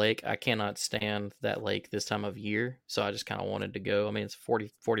love that lake. I cannot stand that lake this time of year, so I just kind of wanted to go. I mean, it's a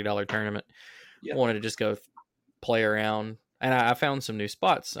 $40 tournament. I wanted to just go play around, and I found some new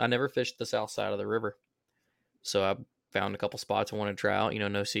spots. I never fished the south side of the river, so I found a couple spots I wanted to try out.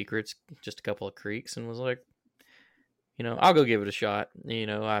 No secrets, just a couple of creeks, and was like, I'll go give it a shot. We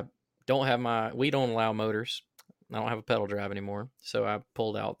don't allow motors. I don't have a pedal drive anymore, so I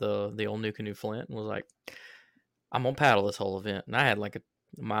pulled out the old New Canoe Flint and was like, I'm gonna paddle this whole event. And I had like a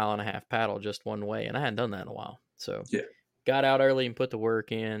 1.5 mile paddle just one way, and I hadn't done that in a while. So got out early and put the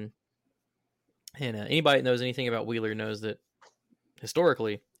work in. And anybody that knows anything about Wheeler knows that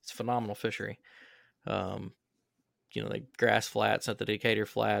historically it's a phenomenal fishery. like grass flats at the Decatur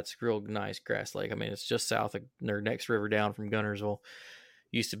Flats, real nice grass lake. I mean, it's just south of their next river down from Gunnersville.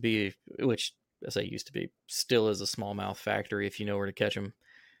 Used to be, which I say used to be, still is a smallmouth factory if you know where to catch them.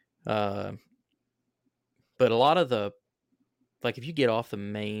 But a lot of like if you get off the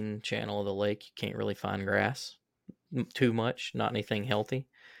main channel of the lake, you can't really find grass too much, not anything healthy.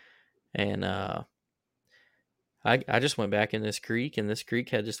 And I just went back in this creek, and this creek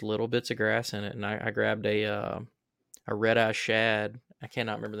had just little bits of grass in it, and I grabbed a red-eye shad. I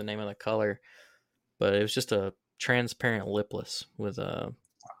cannot remember the name of the color, but it was just a transparent lipless with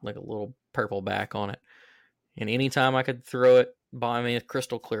like a little purple back on it. And anytime I could throw it by me,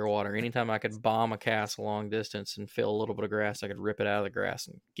 crystal clear water, anytime I could bomb a cast a long distance and feel a little bit of grass, I could rip it out of the grass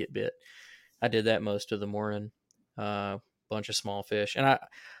and get bit. I did that most of the morning. Bunch of small fish, and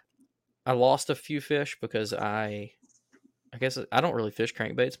I lost a few fish because I guess I don't really fish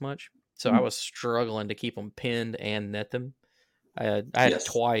crankbaits much, so I was struggling to keep them pinned and net them. I had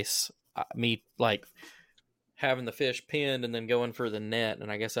twice me like having the fish pinned and then going for the net,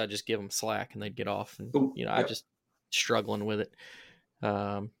 and I guess I just give them slack and they'd get off, and I just struggling with it.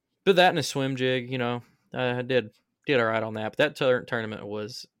 But that and a swim jig, I did all right on that. But that tournament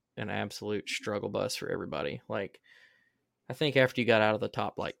was an absolute struggle bus for everybody. Like, I think after you got out of the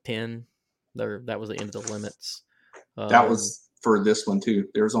top like 10, that was the end of the limits. That was for this one too.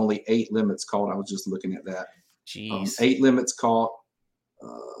 There was only 8 limits caught. I was just looking at that. Jeez. 8 limits caught.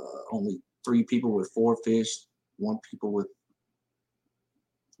 Only 3 people with 4 fish. 1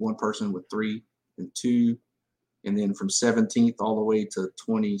 person with 3 and 2. And then from 17th all the way to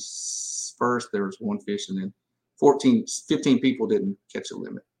 21st, there was 1 fish, and then 15 people didn't catch a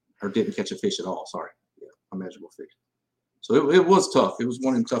limit or didn't catch a fish at all. Sorry, a measurable fish. So it was tough. It was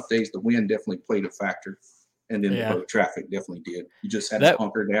one of them tough days. The wind definitely played a factor, and then the boat traffic definitely did. You just had to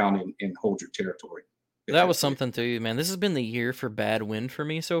hunker down and hold your territory. That was something too, man. This has been the year for bad wind for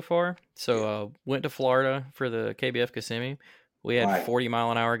me so far. So went to Florida for the KBF Kissimmee. We had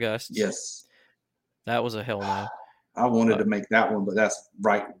 40-mile-an-hour gusts. Yes. That was a hell no. I wanted to make that one, but that's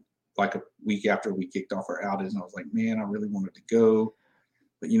right like a week after we kicked off our outings. And I was like, man, I really wanted to go.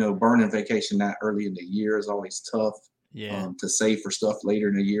 But, burning vacation that early in the year is always tough. Yeah. To save for stuff later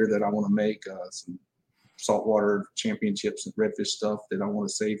in the year that I want to make, some saltwater championships and redfish stuff that I want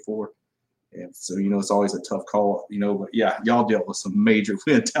to save for. And so, it's always a tough call, but yeah, y'all dealt with some major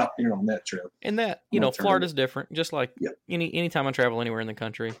wind out here on that trip. And that, Florida's different, just like anytime I travel anywhere in the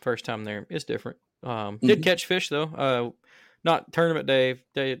country, first time there is different. Did catch fish though. Not tournament day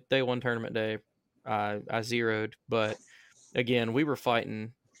 1 tournament day. I zeroed, but again, we were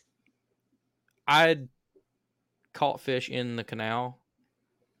fighting. I'd caught fish in the canal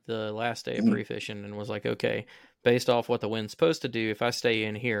the last day of pre-fishing and was like, okay, based off what the wind's supposed to do, if I stay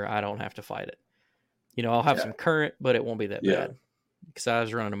in here, I don't have to fight it. I'll have some current, but it won't be that bad because I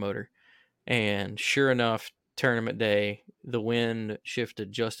was running a motor. And sure enough, tournament day, the wind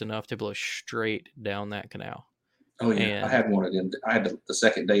shifted just enough to blow straight down that canal. Oh yeah, and I had one of them. I had the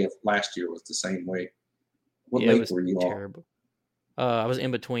second day of last year was the same way. What lake were you terrible. I was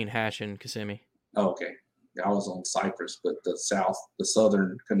in between Hatch and Kissimmee. Oh, okay. I was on Cypress, but the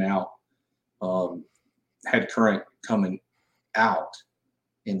southern canal had current coming out,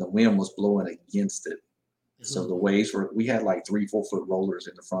 and the wind was blowing against it. So the waves we had like 3-4 foot rollers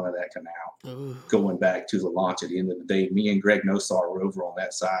in the front of that canal going back to the launch at the end of the day. Me and Greg Nosar were over on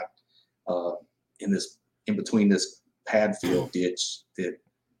that side in between this pad field ditch that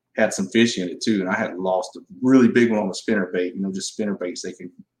had some fish in it too. And I had lost a really big one on the spinner bait, just spinner baits. They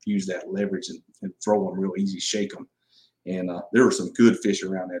can use that leverage and throw them real easy, shake them. And there were some good fish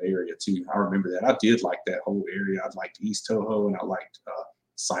around that area too. I remember that. I did like that whole area. I liked East Toho, and I liked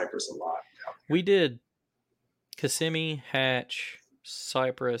Cypress a lot. We did Kissimmee, Hatch,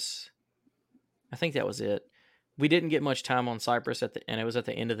 Cypress. I think that was it. We didn't get much time on Cypress and it was at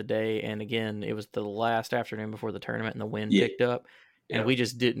the end of the day. And again, it was the last afternoon before the tournament, and the wind picked up, and we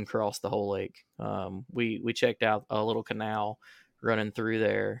just didn't cross the whole lake. We checked out a little canal running through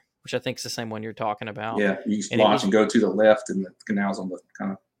there, which I think is the same one you're talking about. Yeah, you launch and go to the left, and the canal's on the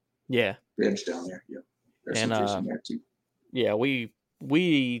kind of edge down there. Yeah, there's some fish in there too. Yeah,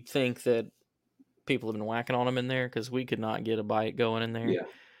 we think that people have been whacking on them in there because we could not get a bite going in there.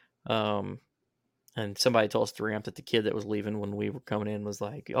 Yeah. And somebody told us to ramp that the kid that was leaving when we were coming in was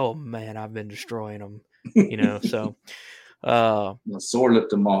like, "Oh man, I've been destroying them," So, sore lipped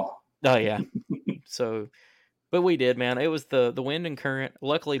them all. Oh yeah. So. But we did, man. It was the wind and current.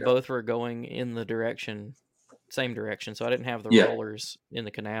 Luckily, both were going in the same direction. So I didn't have the rollers in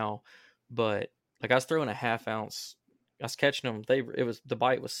the canal. But like I was throwing a 1/2 ounce. I was catching them. The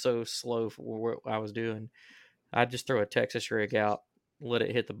bite was so slow for what I was doing. I'd just throw a Texas rig out, let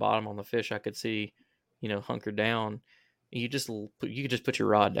it hit the bottom on the fish I could see, hunker down. You could just put your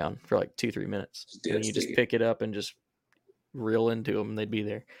rod down for like 2-3 minutes, and you just pick it up and just reel into them, and they'd be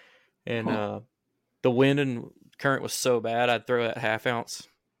there. And the wind and current was so bad, I'd throw that 1/2 ounce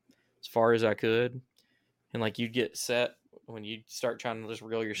as far as I could, and like you'd get set when you start trying to just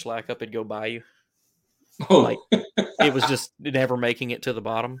reel your slack up, it'd go by you. Like it was just never making it to the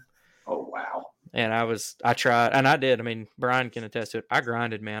bottom. Oh wow! And I tried, and I did. I mean, Brian can attest to it. I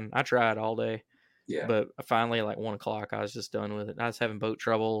grinded, man. I tried all day. Yeah. But finally, like 1 o'clock, I was just done with it. I was having boat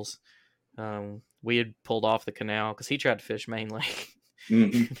troubles. We had pulled off the canal because he tried to fish Main Lake.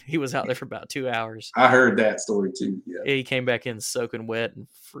 Mm-hmm. He was out there for about 2 hours. I heard that story too. Yeah. He came back in soaking wet and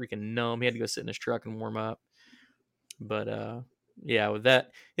freaking numb. He had to go sit in his truck and warm up. But yeah, with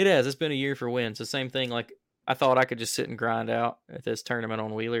that, it's been a year for wind. So same thing. Like I thought I could just sit and grind out at this tournament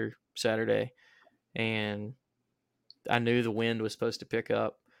on Wheeler Saturday, and I knew the wind was supposed to pick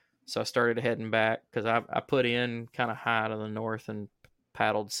up. So I started heading back because I put in kind of high to the north and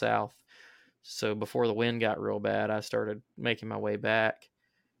paddled south. So before the wind got real bad, I started making my way back.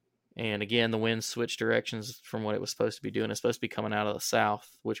 And again, the wind switched directions from what it was supposed to be doing. It's supposed to be coming out of the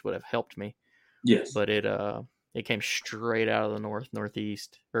south, which would have helped me. Yes. But it came straight out of the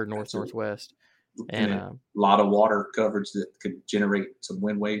northeast or northwest. And a lot of water coverage that could generate some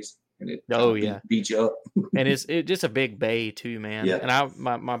wind waves. And it beat you up. And it's just a big bay too, man. Yeah. And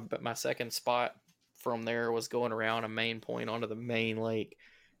my second spot from there was going around a main point onto the main lake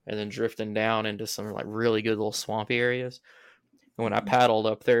and then drifting down into some like really good little swampy areas. And when I paddled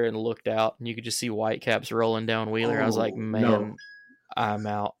up there and looked out and you could just see whitecaps rolling down Wheeler, I was like, man, no. I'm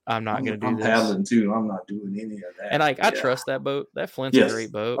out. I'm not going to do this. I'm paddling too. I'm not doing any of that. And I trust that boat. That Flint's a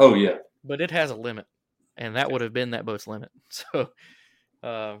great boat. Oh yeah. But it has a limit, and that would have been that boat's limit. So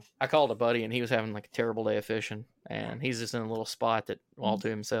I called a buddy, and he was having like a terrible day of fishing, and he's just in a little spot that all to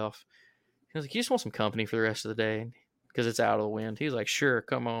himself. He was like, "You just want some company for the rest of the day because it's out of the wind." He was like, "Sure,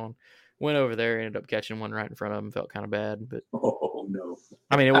 come on." Went over there, ended up catching one right in front of him. Felt kind of bad, but oh no.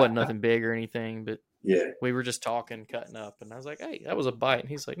 I mean, it wasn't nothing big or anything, but yeah, we were just talking, cutting up, and I was like, "Hey, that was a bite," and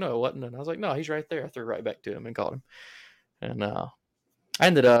he's like, "No, it wasn't," and I was like, "No, he's right there." I threw right back to him and caught him, and I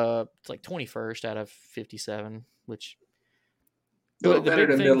ended up like 21st out of 57, which the better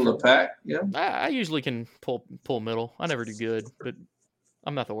than middle of the pack. Yeah, I usually can pull middle. I never do good, but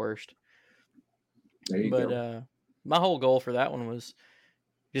I'm not the worst. There you go. My whole goal for that one was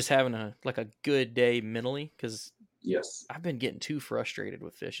just having a good day mentally, because yes, I've been getting too frustrated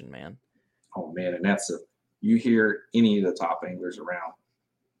with fishing, man. Oh man, and you hear any of the top anglers around,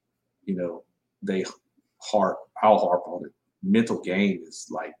 I'll harp on it. Mental game is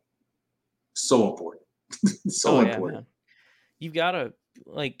like so important. Important. Man. You've got to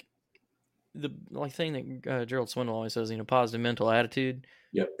the thing that Gerald Swindle always says, positive mental attitude.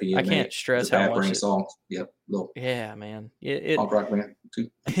 Yep. I can't stress how much songs. Yep. Yeah, man. Punk rock man too.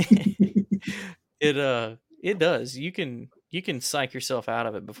 It does. You can psych yourself out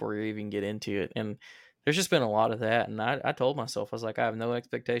of it before you even get into it. And there's just been a lot of that. And I told myself, I was like, I have no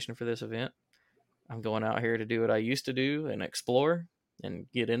expectation for this event. I'm going out here to do what I used to do and explore and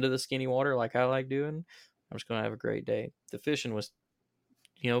get into the skinny water like I like doing. I'm just going to have a great day. The fishing was,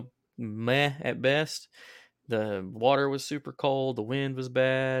 meh at best. The water was super cold. The wind was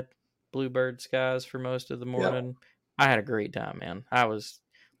bad. Bluebird skies for most of the morning. Yep. I had a great time, man. I was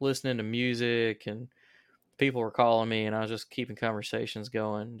listening to music and people were calling me and I was just keeping conversations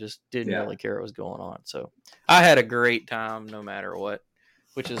going. Just didn't really care what was going on. So I had a great time no matter what,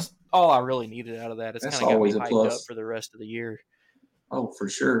 which is all I really needed out of that. It's kind of got me hyped up for the rest of the year. Oh, for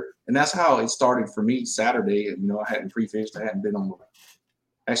sure. And that's how it started for me Saturday. I hadn't pre-fished. I hadn't been on.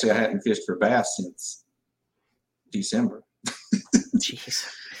 Actually, I hadn't fished for bass since December. Jeez.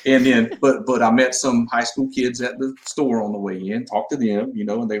 And then, but I met some high school kids at the store on the way in, talked to them,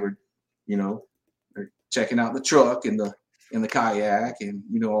 and they were, they're checking out the truck and the kayak and,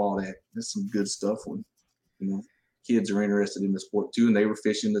 all that. There's some good stuff when, kids are interested in the sport too. And they were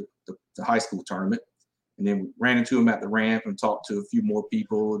fishing the high school tournament. And then we ran into them at the ramp and talked to a few more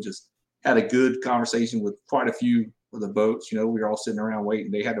people, just had a good conversation with quite a few of the boats. We were all sitting around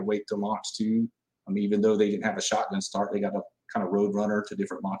waiting. They had to wait to launch too. I mean, even though they didn't have a shotgun start, they got a kind of road runner to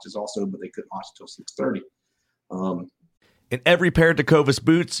different launches also, but they couldn't launch until 6:30. In every pair of Tecovas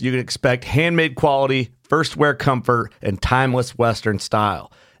boots, you can expect handmade quality, first wear comfort, and timeless Western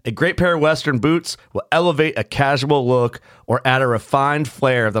style. A great pair of Western boots will elevate a casual look or add a refined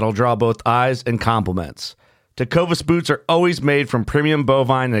flair that'll draw both eyes and compliments. Tecovas boots are always made from premium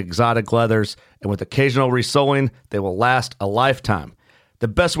bovine and exotic leathers, and with occasional resoling, they will last a lifetime. The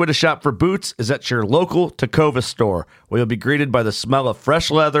best way to shop for boots is at your local Tecovas store, where you'll be greeted by the smell of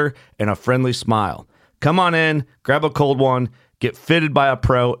fresh leather and a friendly smile. Come on in, grab a cold one, get fitted by a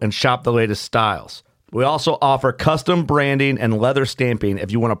pro, and shop the latest styles. We also offer custom branding and leather stamping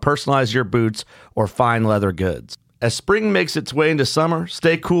if you want to personalize your boots or fine leather goods. As spring makes its way into summer,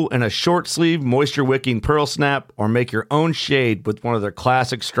 stay cool in a short sleeve, moisture wicking pearl snap, or make your own shade with one of their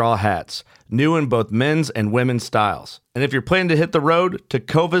classic straw hats, new in both men's and women's styles. And if you're planning to hit the road,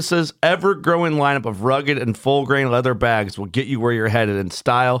 Tecovas' ever-growing lineup of rugged and full-grain leather bags will get you where you're headed in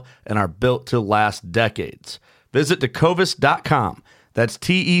style and are built to last decades. Visit tecovas.com. That's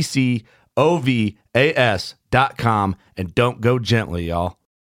TECOVAS.com, and don't go gently, y'all.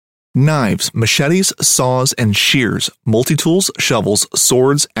 Knives, machetes, saws, and shears, multi-tools, shovels,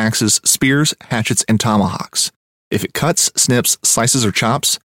 swords, axes, spears, hatchets, and tomahawks. If it cuts, snips, slices, or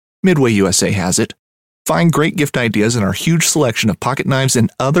chops, Midway USA has it. Find great gift ideas in our huge selection of pocket knives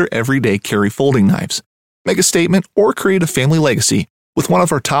and other everyday carry folding knives. Make a statement or create a family legacy with one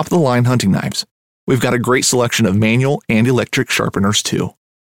of our top-of-the-line hunting knives. We've got a great selection of manual and electric sharpeners, too.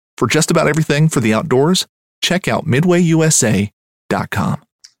 For just about everything for the outdoors, check out MidwayUSA.com.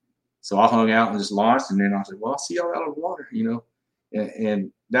 So I hung out and just launched, and then I was like, well, I'll see y'all out of the water,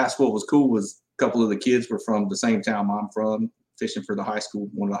 and that's what was cool was a couple of the kids were from the same town I'm from, fishing for the high school,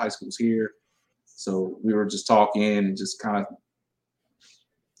 one of the high schools here. So we were just talking and just kind of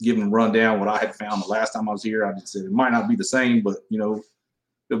giving them a rundown what I had found the last time I was here. I just said it might not be the same, but, there'll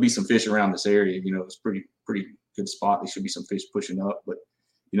be some fish around this area. It's pretty good spot. There should be some fish pushing up, but,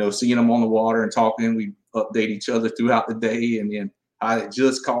 seeing them on the water and talking, we update each other throughout the day, and then I had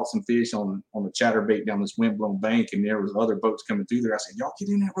just caught some fish on the chatterbait down this windblown bank, and there was other boats coming through there. I said, y'all get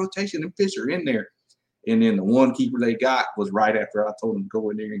in that rotation, and fish are in there. And then the one keeper they got was right after I told them to go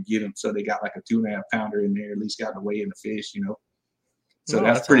in there and get them. So they got like a 2.5 pounder in there, at least got to weigh in the fish, So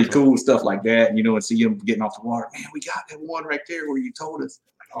that's pretty cool, stuff like that, and see them getting off the water. Man, we got that one right there where you told us.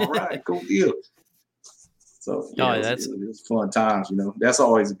 Like, all right, cool deal. So it was fun times, That's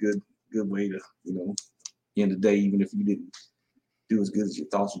always a good way to, end the day, even if you didn't do as good as you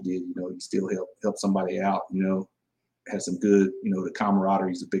thought you did, you still help somebody out, have some good, the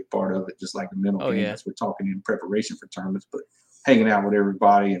camaraderie is a big part of it, just like the mental game. We're talking in preparation for tournaments, but hanging out with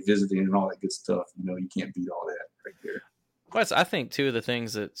everybody and visiting and all that good stuff, you can't beat all that right there. Well, I think two of the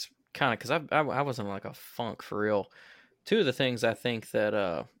things that's kind of, because I was in like a funk for real. Two of the things I think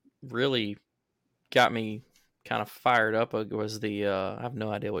that really got me kind of fired up was the I have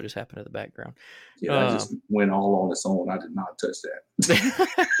no idea what just happened in the background. Yeah, I just went all on its own. I did not touch that.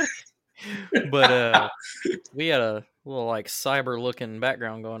 But we had a little like cyber looking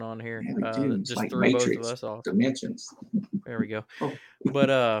background going on here. Yeah, just like threw Matrix, both of us off. Dimensions. There we go. But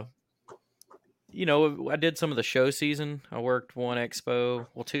I did some of the show season. I worked one expo.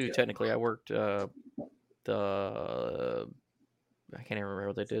 Well, two technically. I worked I can't even remember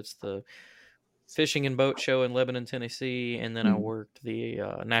what they did. It's the Fishing and Boat Show in Lebanon, Tennessee, and then I worked the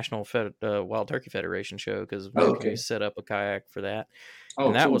National Wild Turkey Federation show because we set up a kayak for that,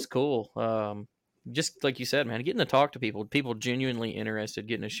 and that was cool. Just like you said, man, getting to talk to people genuinely interested,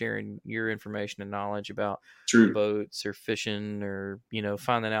 getting to sharing your information and knowledge about boats or fishing, or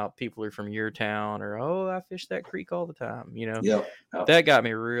finding out people are from your town, or I fish that creek all the time. That got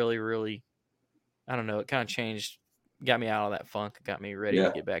me really, really. I don't know. It kind of got me out of that funk, got me ready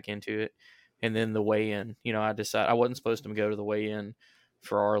to get back into it. And then the weigh-in, I decided I wasn't supposed to go to the weigh-in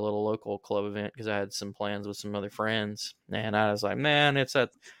for our little local club event because I had some plans with some other friends. And I was like, man, it's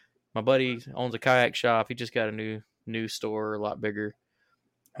at my buddy owns a kayak shop. He just got a new store, a lot bigger.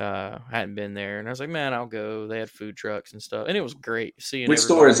 I hadn't been there. And I was like, man, I'll go. They had food trucks and stuff. And it was great seeing Which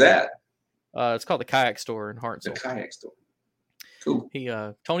store is that? It's called the Kayak Store in Hartsville. The Kayak Store. Cool. He,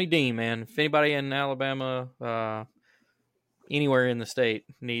 Tony Dean, man. If anybody in Alabama, anywhere in the state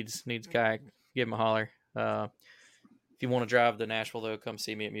needs kayak, give him a holler. If you want to drive to Nashville, though, come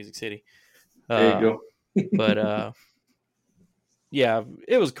see me at Music City. There you go. But yeah,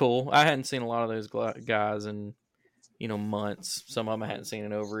 it was cool. I hadn't seen a lot of those guys in months. Some of them I hadn't seen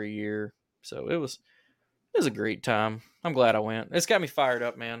in over a year. So it was a great time. I'm glad I went. It's got me fired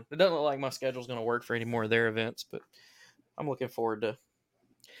up, man. It doesn't look like my schedule's going to work for any more of their events, but I'm looking forward to.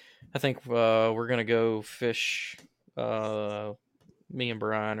 I think we're going to go fish. Me and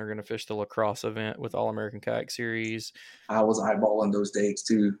Brian are going to fish the lacrosse event with All American Kayak Series. I was eyeballing those dates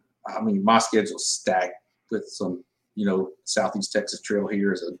too. I mean, my schedule's stacked with some, Southeast Texas trail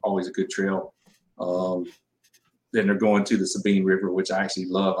here is always a good trail. Then they're going to the Sabine River, which I actually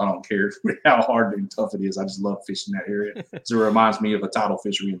love. I don't care how hard and tough it is. I just love fishing that area. So it reminds me of a tidal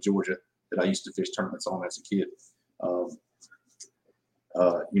fishery in Georgia that I used to fish tournaments on as a kid.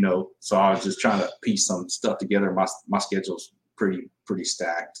 So I was just trying to piece some stuff together. My schedule's pretty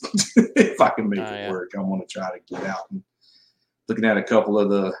stacked. If I can make it work, I want to try to get out and looking at a couple of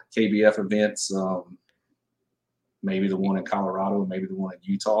the KBF events, maybe the one in Colorado, maybe the one in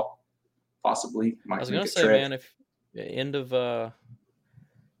Utah, possibly. I was going to say, man, if end of, I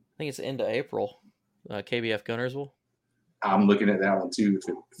think it's the end of April, KBF Gunnersville. I'm looking at that one too.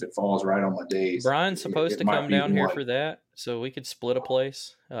 If it falls right on my days, Brian's supposed to come down here for that, so we could split a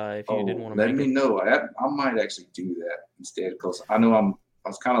place if you didn't want to. Let me know. I might actually do that instead, because I know I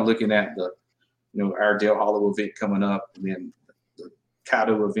was kind of looking at the, our Dale Hollow event coming up, and then the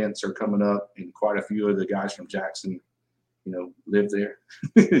Caddo events are coming up, and quite a few of the guys from Jackson, live there.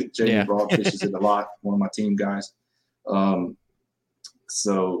 Jamie Broad fishes it a lot. One of my team guys.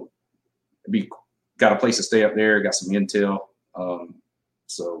 So got a place to stay up there. Got some intel.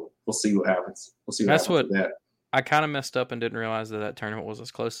 So we'll see what happens. That's what I kind of messed up and didn't realize that tournament was as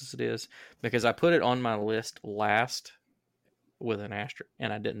close as it is, because I put it on my list last with an asterisk,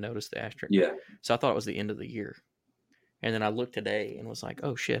 and I didn't notice the asterisk. Yeah. So I thought it was the end of the year. And then I looked today and was like,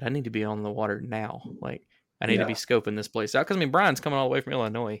 oh shit, I need to be on the water now. Like, I need to be scoping this place out. Because, Brian's coming all the way from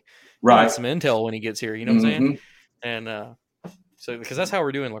Illinois. Right. Some intel when he gets here. You know what I'm saying? And so, because that's how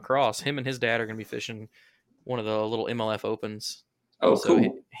we're doing lacrosse. Him and his dad are going to be fishing one of the little MLF Opens. Oh, so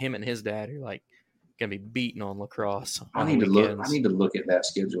cool. Him and his dad are like going to be beating on lacrosse. I need to look at that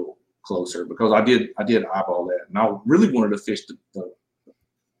schedule closer, because I did eyeball that, and I really wanted to fish the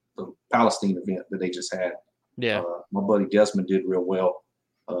Palestine event that they just had. Yeah. My buddy Desmond did real well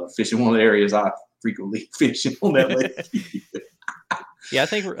fishing one of the areas I frequently fish on that lake. Yeah, I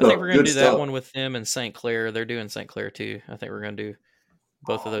think we're going to do that one with them in St. Clair. They're doing St. Clair too. I think we're going to do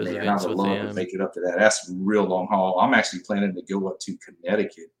both of those events with them. I would love to make it up to that. That's a real long haul. I'm actually planning to go up to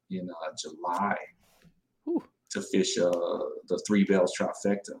Connecticut in July to fish the Three Bells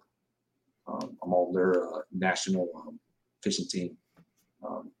Trifecta. I'm on their national fishing team.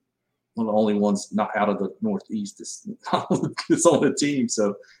 One of the only ones not out of the Northeast is on the team.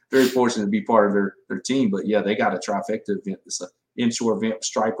 So very fortunate to be part of their team. But yeah, they got a trifecta event. It's an inshore event with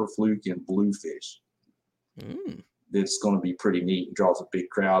striper, fluke, and bluefish. It's going to be pretty neat. It draws a big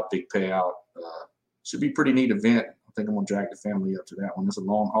crowd, big payout. Should be a pretty neat event. I think I'm going to drag the family up to that one. It's a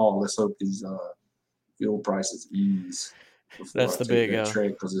long haul. Let's hope these fuel prices ease. That's the big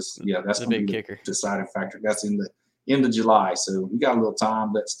trade, because that's the big kicker. Deciding factor. That's in the end of July, so we got a little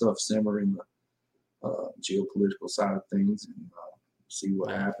time. Let stuff simmer in the geopolitical side of things, and see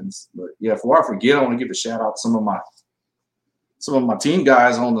what happens. But yeah, before I forget, I want to give a shout out to some of my team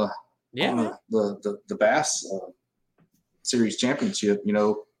guys on the Bass Series Championship.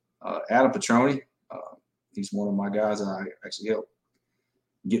 Adam Petroni, he's one of my guys I actually helped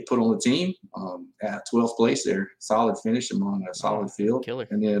get put on the team at 12th place there. Solid finish among a solid field. Killer.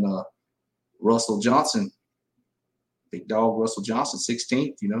 And then Russell Johnson, big dog Russell Johnson,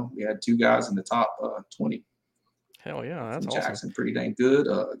 16th. We had two guys in the top 20. Hell yeah, that's Jackson, awesome. pretty dang good.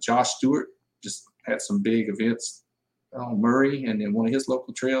 Josh Stewart just had some big events on Murray, and then one of his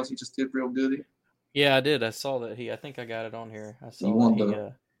local trails, he just did real good. Yeah, I did. I saw that I think I got it on here. I saw he won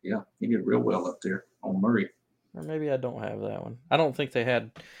he did real well up there on Murray. Or maybe I don't have that one. I don't think they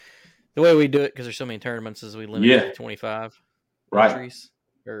had the way we do it, because there's so many tournaments, is we limit it to 25 entries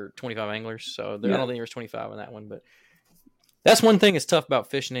or 25 anglers. So I don't think there's 25 on that one, but that's one thing that's tough about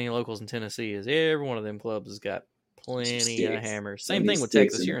fishing any locals in Tennessee is every one of them clubs has got plenty of hammers. Same thing with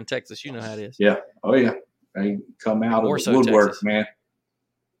Texas. You're in Texas, you know how it is. Yeah. Oh yeah. They come out of the woodwork, Texas. Man.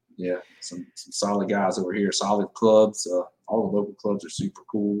 Yeah. Some solid guys over here, solid clubs. All the local clubs are super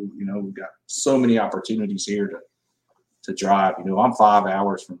cool. We've got so many opportunities here to drive. I'm 5.5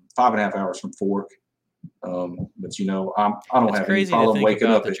 hours from Fork. But I don't have any problem waking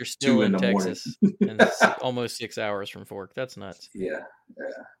up at 2 in the Texas, morning. And it's almost 6 hours from Fork. That's nuts. Yeah.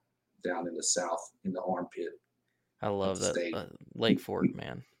 Down in the south, in the armpit. I love that Lake Fork,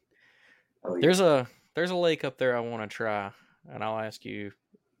 man. Oh, yeah. There's a lake up there I want to try, and I'll ask you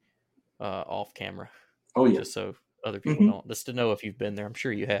off camera. Oh yeah. Just so other people don't, just to know if you've been there. I'm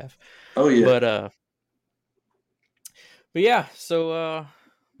sure you have. Oh yeah. But yeah, so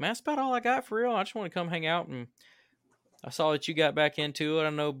that's about all I got for real. I just want to come hang out, and I saw that you got back into it. I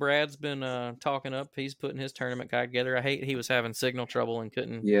know Brad's been talking up. He's putting his tournament guide together. I hate he was having signal trouble and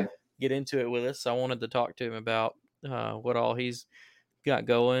couldn't get into it with us. So I wanted to talk to him about what all he's got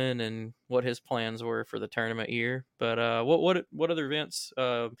going and what his plans were for the tournament year. But what other events?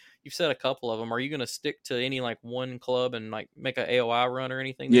 You've said a couple of them. Are you going to stick to any one club and make an AOI run or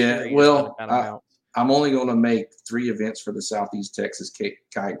anything? Yeah, well, I'm only going to make 3 events for the Southeast Texas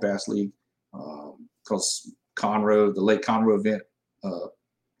Kayak Bass League because the Lake Conroe event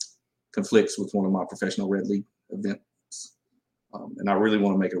conflicts with one of my professional Red League events. And I really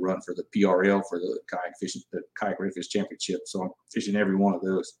want to make a run for the PRL for the Kayak Redfish Championship. So I'm fishing every one of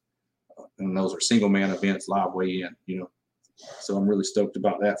those. And those are single man events, live weigh in, So I'm really stoked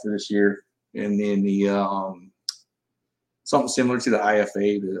about that for this year. And then the something similar to the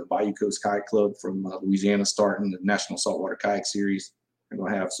IFA, the Bayou Coast Kayak Club from Louisiana, starting the National Saltwater Kayak Series. We're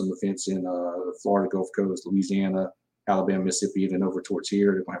going to have some events in Florida Gulf Coast, Louisiana, Alabama, Mississippi, and then over towards here.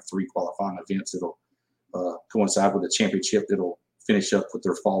 They're going to have 3 qualifying events that'll coincide with a championship that'll finish up with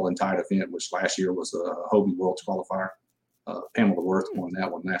their fall and tide event, which last year was a Hobie Worlds qualifier. Pamela Worth won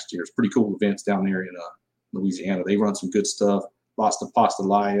that one last year. It's pretty cool events down there in Louisiana. They run some good stuff. Lots of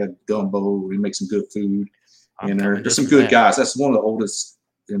pastelaria, gumbo. We make some good food. And there's some good guys. That's one of the oldest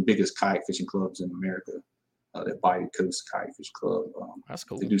and biggest kayak fishing clubs in America, that Bayou Coast Kayak Fish Club. That's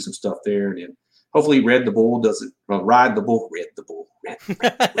cool. They do some stuff there. And hopefully Ride the Bull.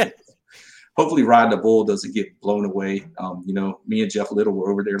 Hopefully Ride the Bull doesn't get blown away. Me and Jeff Little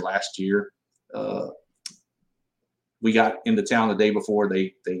were over there last year. We got into town the day before.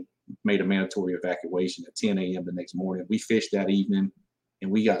 They made a mandatory evacuation at 10 a.m. the next morning. We fished that evening,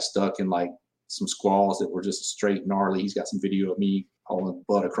 and we got stuck in like some squalls that were just straight gnarly. He's got some video of me hauling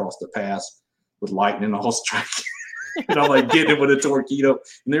butt across the pass with lightning all striking. And I'm like getting it with a torpedo.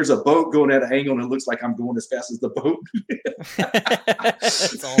 And there's a boat going at an angle, and it looks like I'm going as fast as the boat.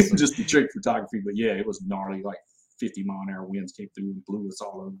 That's awesome. Just the trick photography. But yeah, it was gnarly. Like 50-mile-an-hour winds came through and blew us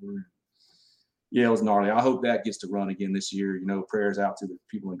all over. Yeah, it was gnarly. I hope that gets to run again this year. Prayers out to the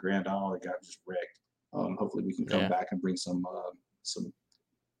people in Grand Isle that got just wrecked. Hopefully we can come back and bring some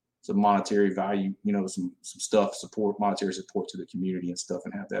monetary value, some stuff, monetary support to the community and stuff,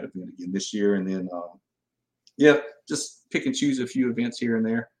 and have that event again this year. And then, just pick and choose a few events here and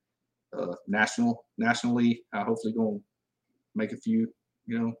there. Nationally, I hopefully going to make a few.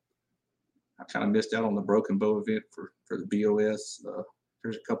 I kind of missed out on the Broken Bow event for the BOS.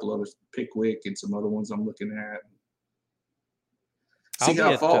 There's a couple others, Pickwick, and some other ones I'm looking at. See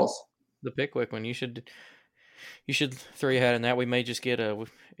how it falls. The Pickwick one, you should throw your hat in that. We may just get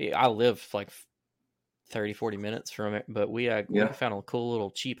I live like 30-40 minutes from it, but we found a cool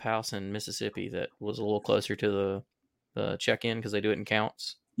little cheap house in Mississippi that was a little closer to the check-in because they do it in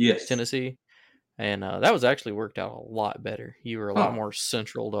counts. Yes. Tennessee. And that was actually worked out a lot better. You were a lot more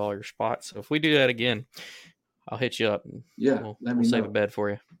central to all your spots. So if we do that again, I'll hit you up. And we'll save a bed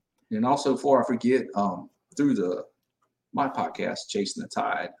for you. And also, before I forget, through my podcast, Chasing the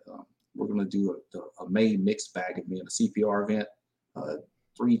Tide, we're going to do a May mixed bag event, a CPR event,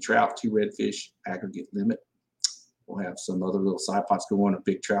 3 trout, 2 redfish aggregate limit. We'll have some other little side pots going, a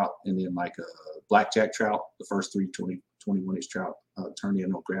big trout, and then like a blackjack trout, the first 3 21-inch trout, turn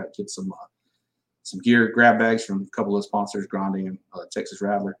in, or get some gear grab bags from a couple of sponsors, Grande and Texas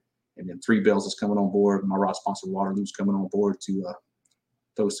Rattler. And then 3 Bells is coming on board. My rod sponsor, Waterloo's coming on board to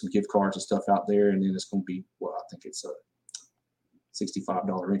throw some gift cards and stuff out there. And then it's going to be, I think it's a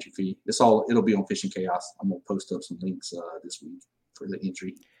 $65 entry fee. It'll be on Fishing Chaos. I'm going to post up some links this week for the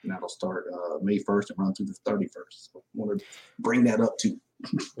entry. And that'll start May 1st and run through the 31st. So I want to bring that up too.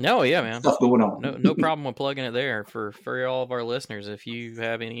 No, yeah, man. Stuff going on. No problem with plugging it there for all of our listeners. If you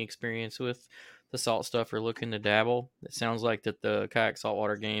have any experience with the salt stuff or looking to dabble, it sounds like that the kayak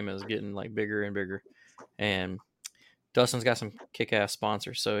saltwater game is getting like bigger and bigger. And Dustin's got some kick-ass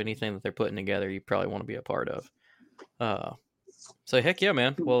sponsors, so anything that they're putting together, you probably want to be a part of. So heck yeah,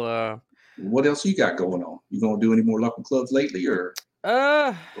 man. Well, what else you got going on? You gonna do any more local clubs lately, or?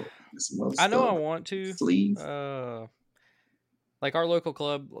 I know I want to. Sleeve. Like our local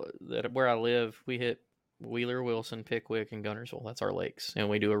club where I live, we hit Wheeler, Wilson, Pickwick, and Gunnersville. That's our lakes. And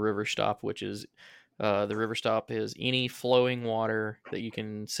we do a river stop, which is the river stop is any flowing water that you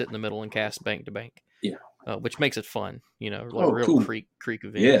can sit in the middle and cast bank to bank. Yeah. Which makes it fun, like a real cool. creek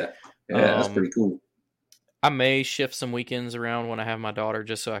event. Yeah, that's pretty cool. I may shift some weekends around when I have my daughter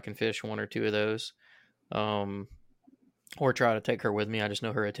just so I can fish 1 or 2 of those. Or try to take her with me. I just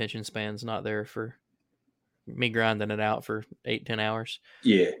know her attention span's not there for me grinding it out for 8-10 hours.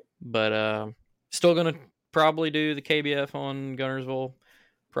 Yeah. But still going to probably do the KBF on Gunnersville.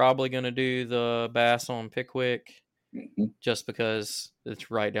 Probably going to do the bass on Pickwick just because it's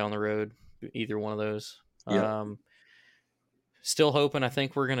right down the road, either one of those. Yeah. Still hoping. I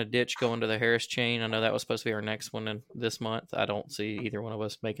think we're going to ditch going to the Harris chain. I know that was supposed to be our next one this month. I don't see either one of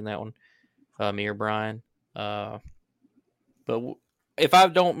us making that one, me or Brian. But if I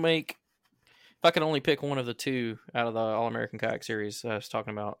can only pick one of the 2 out of the All-American Kayak Series I was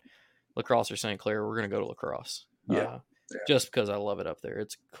talking about, La Crosse or St. Clair, we're going to go to La Crosse. Just because I love it up there.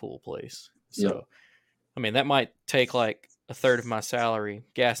 It's a cool place. So, I mean, that might take like a third of my salary,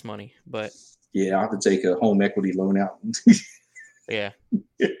 gas money. But yeah, I have to take a home equity loan out. yeah,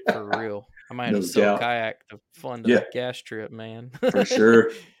 for real. I might have No to sell doubt. Kayak to fund Yeah. a gas trip, man. For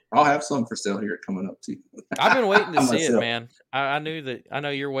sure. I'll have some for sale here coming up too. I've been waiting to see it, Myself. man. I know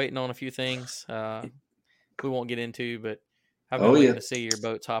you're waiting on a few things. We won't get into, but I've been waiting to see your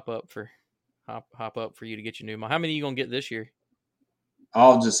boats hop up for you to get your new model. How many are you gonna get this year?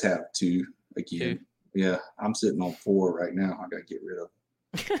 I'll just have 2 again. 2? Yeah, I'm sitting on 4 right now. I gotta get rid of.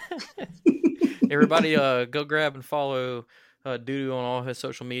 Everybody, go grab and follow Dudu on all his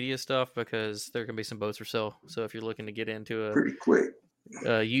social media stuff, because there can be some boats for sale. So if you're looking to get into a Pretty quick.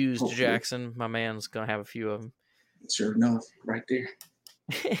 Used Hopefully. Jackson, my man's gonna have a few of them. Sure enough, right there.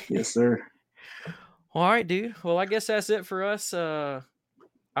 Yes, sir. All right, dude. Well, I guess that's it for us. I'm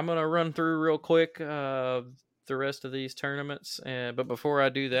gonna run through real quick the rest of these tournaments, but before I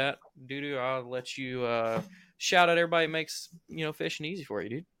do that, Dudu, I'll let you shout out everybody who makes fishing easy for you,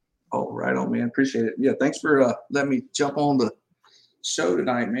 dude. Oh, right on, man. Appreciate it. Yeah, thanks for letting me jump on the show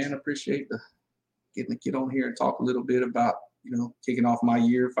tonight, man. Appreciate getting to get on here and talk a little bit about kicking off my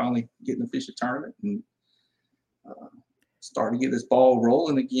year, finally getting to fish a tournament and starting to get this ball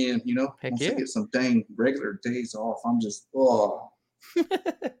rolling again. Heck once yeah. I get some dang regular days off, I'm just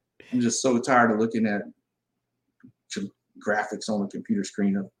I'm just so tired of looking at graphics on the computer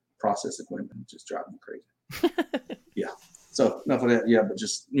screen of process equipment. It just drives me crazy. Yeah. So enough of that. Yeah, but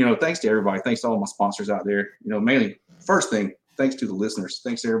just thanks to everybody. Thanks to all my sponsors out there. Mainly first thing, thanks to the listeners.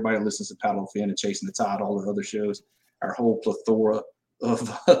 Thanks to everybody that listens to Paddle and Fin and Chasing the Tide, all the other shows. Our whole plethora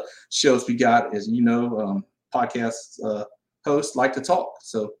of shows we got, as podcasts hosts like to talk.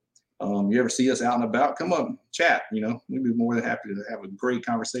 So you ever see us out and about, come up, chat. We'd be more than happy to have a great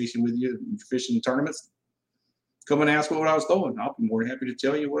conversation with you. Fishing tournaments, come and ask what I was throwing. I'll be more than happy to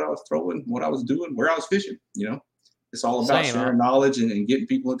tell you what I was throwing, what I was doing, where I was fishing. It's all about sharing knowledge and getting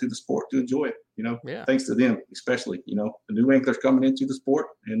people into the sport to enjoy it. Yeah. Thanks to them, especially, the new anglers coming into the sport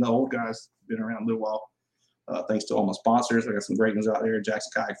and the old guys been around a little while. Thanks to all my sponsors. I got some great ones out there.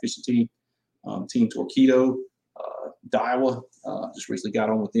 Jackson Kayak Fishing Team, Team Torpedo, Daiwa. Just recently got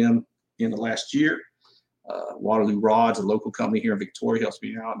on with them in the last year. Waterloo Rods, a local company here in Victoria, helps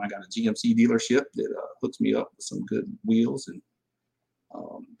me out. And I got a GMC dealership that hooks me up with some good wheels. And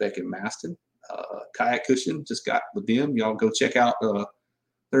Beck and Maston. Kayak Cushion, just got with them. Y'all go check out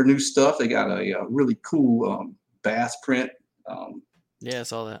their new stuff. They got a really cool bass print Yeah, I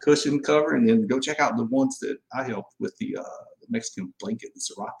saw that. cushion cover, and then go check out the ones that I helped with the Mexican blanket, the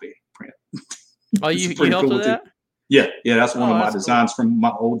Serape print. Oh, you helped with that? Yeah, that's one of my that's designs from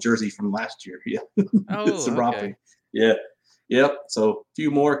my old jersey from last year. Yeah, Oh, Serape. okay. Yeah, yep. So a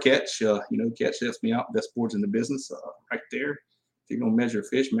few more Catch. Catch helps me out. Best boards in the business, right there. If you're gonna measure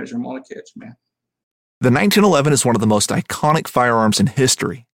fish, measure them on a Catch, man. The 1911 is one of the most iconic firearms in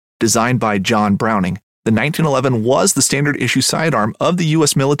history. Designed by John Browning, the 1911 was the standard issue sidearm of the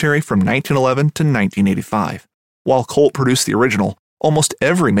U.S. military from 1911 to 1985. While Colt produced the original, almost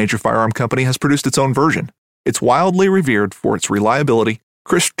every major firearm company has produced its own version. It's wildly revered for its reliability,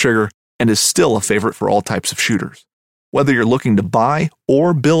 crisp trigger, and is still a favorite for all types of shooters. Whether you're looking to buy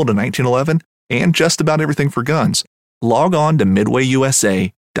or build a 1911 and just about everything for guns, log on to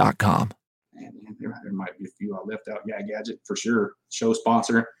midwayusa.com. There might be a few I left out. Yeah, Gadget for sure, show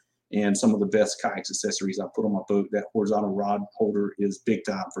sponsor, and some of the best kayaks accessories I put on my boat. That horizontal rod holder is big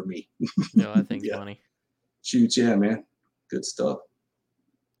time for me. No, I think Yeah. funny. Shoot, yeah, man, good stuff.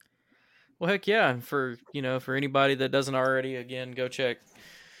 Well, heck yeah! And for anybody that doesn't already, again, go check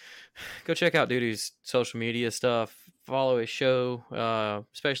out Dudu's social media stuff. Follow his show,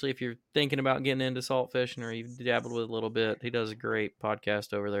 especially if you're thinking about getting into salt fishing or you've dabbled with it a little bit. He does a great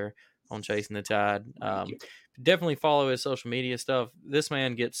podcast over there on Chasing the Tide. Definitely follow his social media stuff. This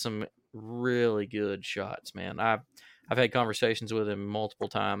man gets some really good shots, man. I've had conversations with him multiple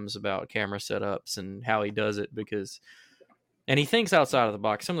times about camera setups and how he does it, and he thinks outside of the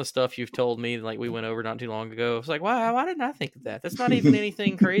box. Some of the stuff you've told me, like we went over not too long ago, it's like, wow, why didn't I think of that? That's not even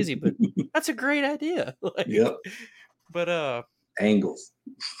anything crazy, but that's a great idea. Yep. But Angles.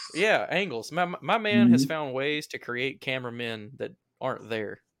 yeah, angles. My man has found ways to create cameramen that aren't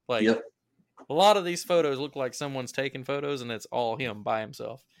there. Yep. A lot of these photos look like someone's taking photos, and it's all him by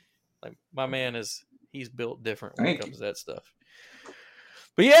himself. Like my man he's built different when it comes to that stuff.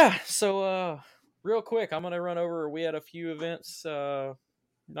 But yeah, so real quick, I'm gonna run over. We had a few events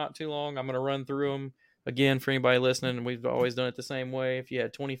not too long. I'm gonna run through them again for anybody listening. We've always done it the same way. If you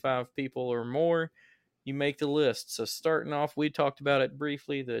had 25 people or more, you make the list. So starting off, we talked about it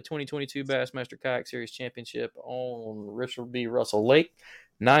briefly. The 2022 BASSMaster Kayak Series Championship on Richard B. Russell Lake,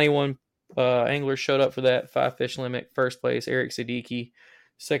 91 anglers showed up for that 5-fish limit. First place, Eric Siddiqui.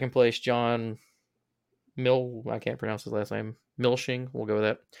 Second place, John I can't pronounce his last name. Milshing. We'll go with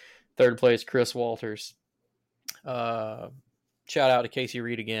that. Third place, Chris Walters. Shout out to Casey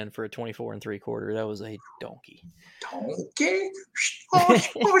Reed again for a 24 3/4. That was a donkey. Donkey?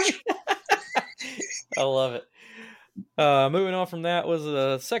 I love it. Moving on from that was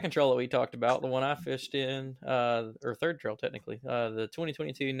the second trail that we talked about, the one I fished in, or third trail technically, the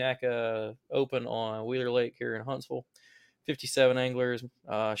 2022 NACA Open on Wheeler Lake here in Huntsville. 57 anglers.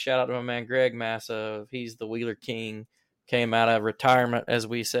 Shout out to my man Greg Massa. He's the Wheeler King. Came out of retirement, as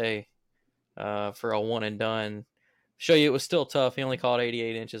we say, for a one and done. Show you it was still tough. He only caught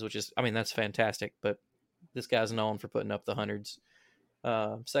 88 inches, which is, I mean, that's fantastic. But this guy's known for putting up the hundreds.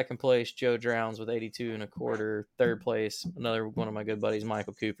 Second place, Joe Drowns with 82 1/4. Third place, another one of my good buddies,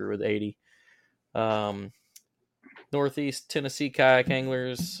 Michael Cooper with 80. Northeast Tennessee Kayak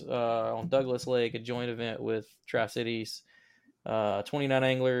Anglers on Douglas Lake, a joint event with Tri-Cities. 29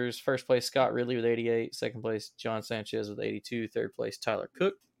 anglers. First place, Scott Ridley with 88. Second place, John Sanchez with 82. Third place, Tyler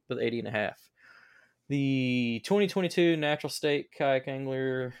Cook with 80.5. The 2022 Natural State Kayak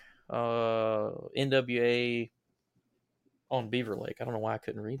Angler NWA on Beaver Lake. I don't know why I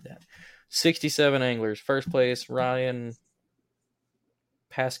couldn't read that. 67 anglers. First place, Ryan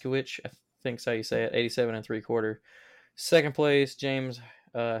Paskowich, I think's how you say it, 87 3/4. Second place, James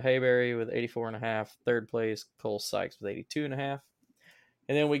Hayberry with 84.5. Third place, Cole Sykes with 82.5.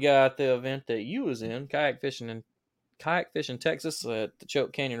 And then we got the event that you was in, kayak fish in Texas at the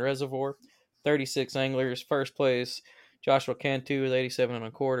Choke Canyon Reservoir. 36 anglers. First place, Joshua Cantu with 87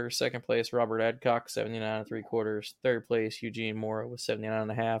 1/4. Second place, Robert Adcock, 79 3/4. Third place, Eugene Mora with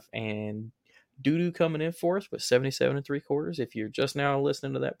 79.5. And Doodoo coming in fourth with 77 3/4. If you're just now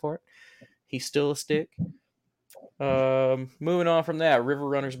listening to that part, he's still a stick. Moving on from that, River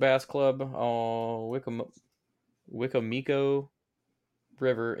Runners Bass Club on Wicomico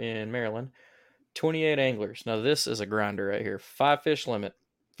River in Maryland. 28 anglers. Now this is a grinder right here. 5-fish limit.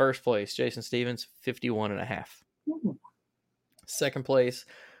 First place, Jason Stevens, 51.5. Second place,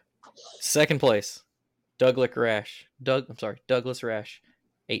 Douglas Rash,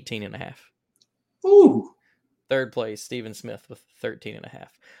 18.5. Ooh. Third place, Stephen Smith with 13.5.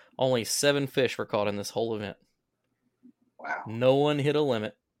 Only 7 fish were caught in this whole event. Wow. No one hit a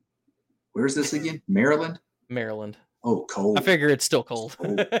limit. Where's this again? Maryland? Maryland. Oh, cold. I figure it's still cold.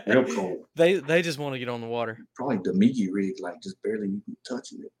 Real cold. They just want to get on the water. Probably Demigi rig, like just barely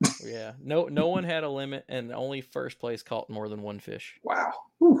touching it. Yeah. No one had a limit, and only first place caught more than 1 fish. Wow.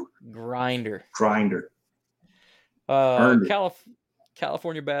 Whew. Grinder.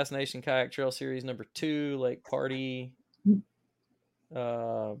 California Bass Nation Kayak Trail Series number 2, Lake Party,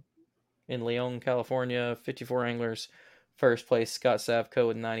 in Leon, California. 54 anglers. First place, Scott Savco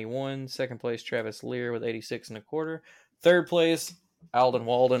with 91. Second place, Travis Lear with 86 1/4. Third place, Alden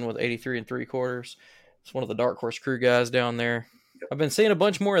Walden with 83 3/4. It's one of the Dark Horse crew guys down there. I've been seeing a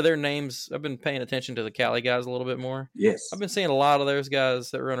bunch more of their names. I've been paying attention to the Cali guys a little bit more. Yes. I've been seeing a lot of those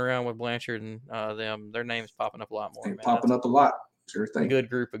guys that run around with Blanchard and their names popping up a lot more. They're popping up a lot. Sure thing. Good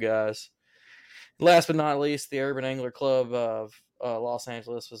group of guys. Last but not least, the Urban Angler Club of Los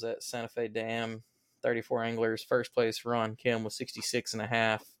Angeles was at Santa Fe Dam. 34 anglers. First place, Ron Kim with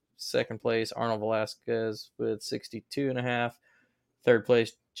 66.5. Second place, Arnold Velasquez with 62.5. Third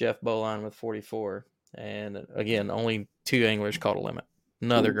place, Jeff Boline with 44. And again, only 2 anglers caught a limit.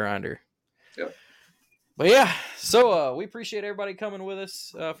 Another grinder. Yep. But yeah, so we appreciate everybody coming with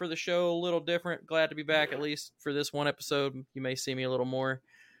us for the show. A little different. Glad to be back, at least for this one episode. You may see me a little more.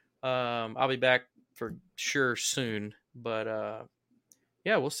 I'll be back for sure soon. But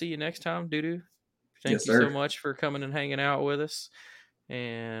yeah, we'll see you next time, Doodoo. Thank you so much for coming and hanging out with us.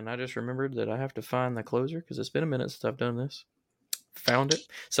 And I just remembered that I have to find the closer because it's been a minute since I've done this. Found it.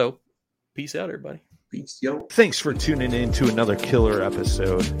 So, peace out, everybody. Peace, yo. Thanks for tuning in to another killer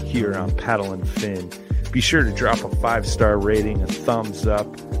episode here on Paddle and Fin. Be sure to drop a 5-star rating, a thumbs up,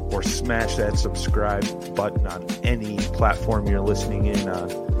 or smash that subscribe button on any platform you're listening in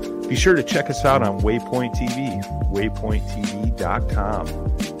on. Be sure to check us out on Waypoint TV,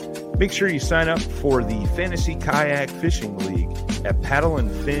 waypointtv.com. Make sure you sign up for the Fantasy Kayak Fishing League at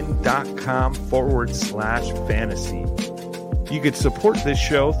paddleandfin.com/fantasy. You could support this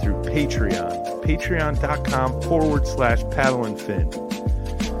show through Patreon,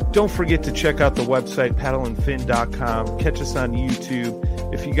 patreon.com/paddleandfin. Don't forget to check out the website, paddleandfin.com. Catch us on YouTube.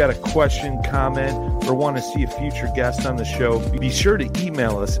 If you got a question, comment, or want to see a future guest on the show, be sure to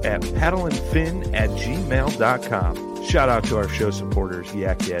email us at paddleandfin@gmail.com. Shout out to our show supporters,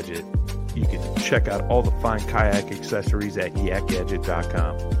 Yak Gadget. You can check out all the fine kayak accessories at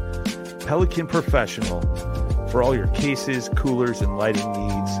yakgadget.com. Pelican Professional. For all your cases, coolers, and lighting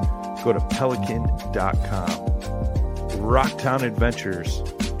needs, go to pelican.com. Rocktown Adventures,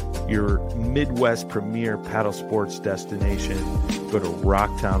 your Midwest premier paddle sports destination. Go to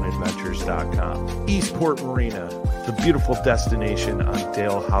rocktownadventures.com. Eastport Marina, the beautiful destination on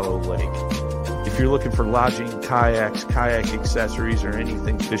Dale Hollow Lake. If you're looking for lodging, kayaks, kayak accessories, or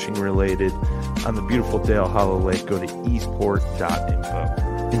anything fishing related on the beautiful Dale Hollow Lake, go to eastport.info.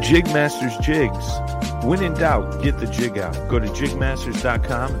 And Jigmasters Jigs. When in doubt, get the jig out. Go to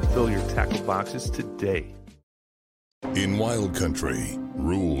jigmasters.com and fill your tackle boxes today. In Wild Country,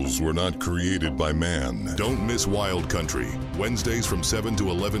 rules were not created by man. Don't miss Wild Country, Wednesdays from 7 to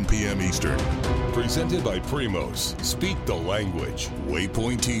 11 p.m. Eastern. Presented by Primos. Speak the language.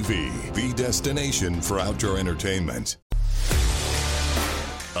 Waypoint TV, the destination for outdoor entertainment.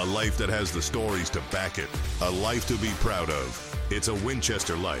 A life that has the stories to back it. A life to be proud of. It's a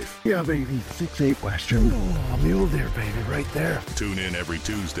Winchester life. Yeah, baby. 6'8" Western. Oh, mule deer, baby, right there. Tune in every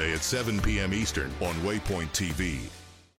Tuesday at 7 p.m. Eastern on Waypoint TV.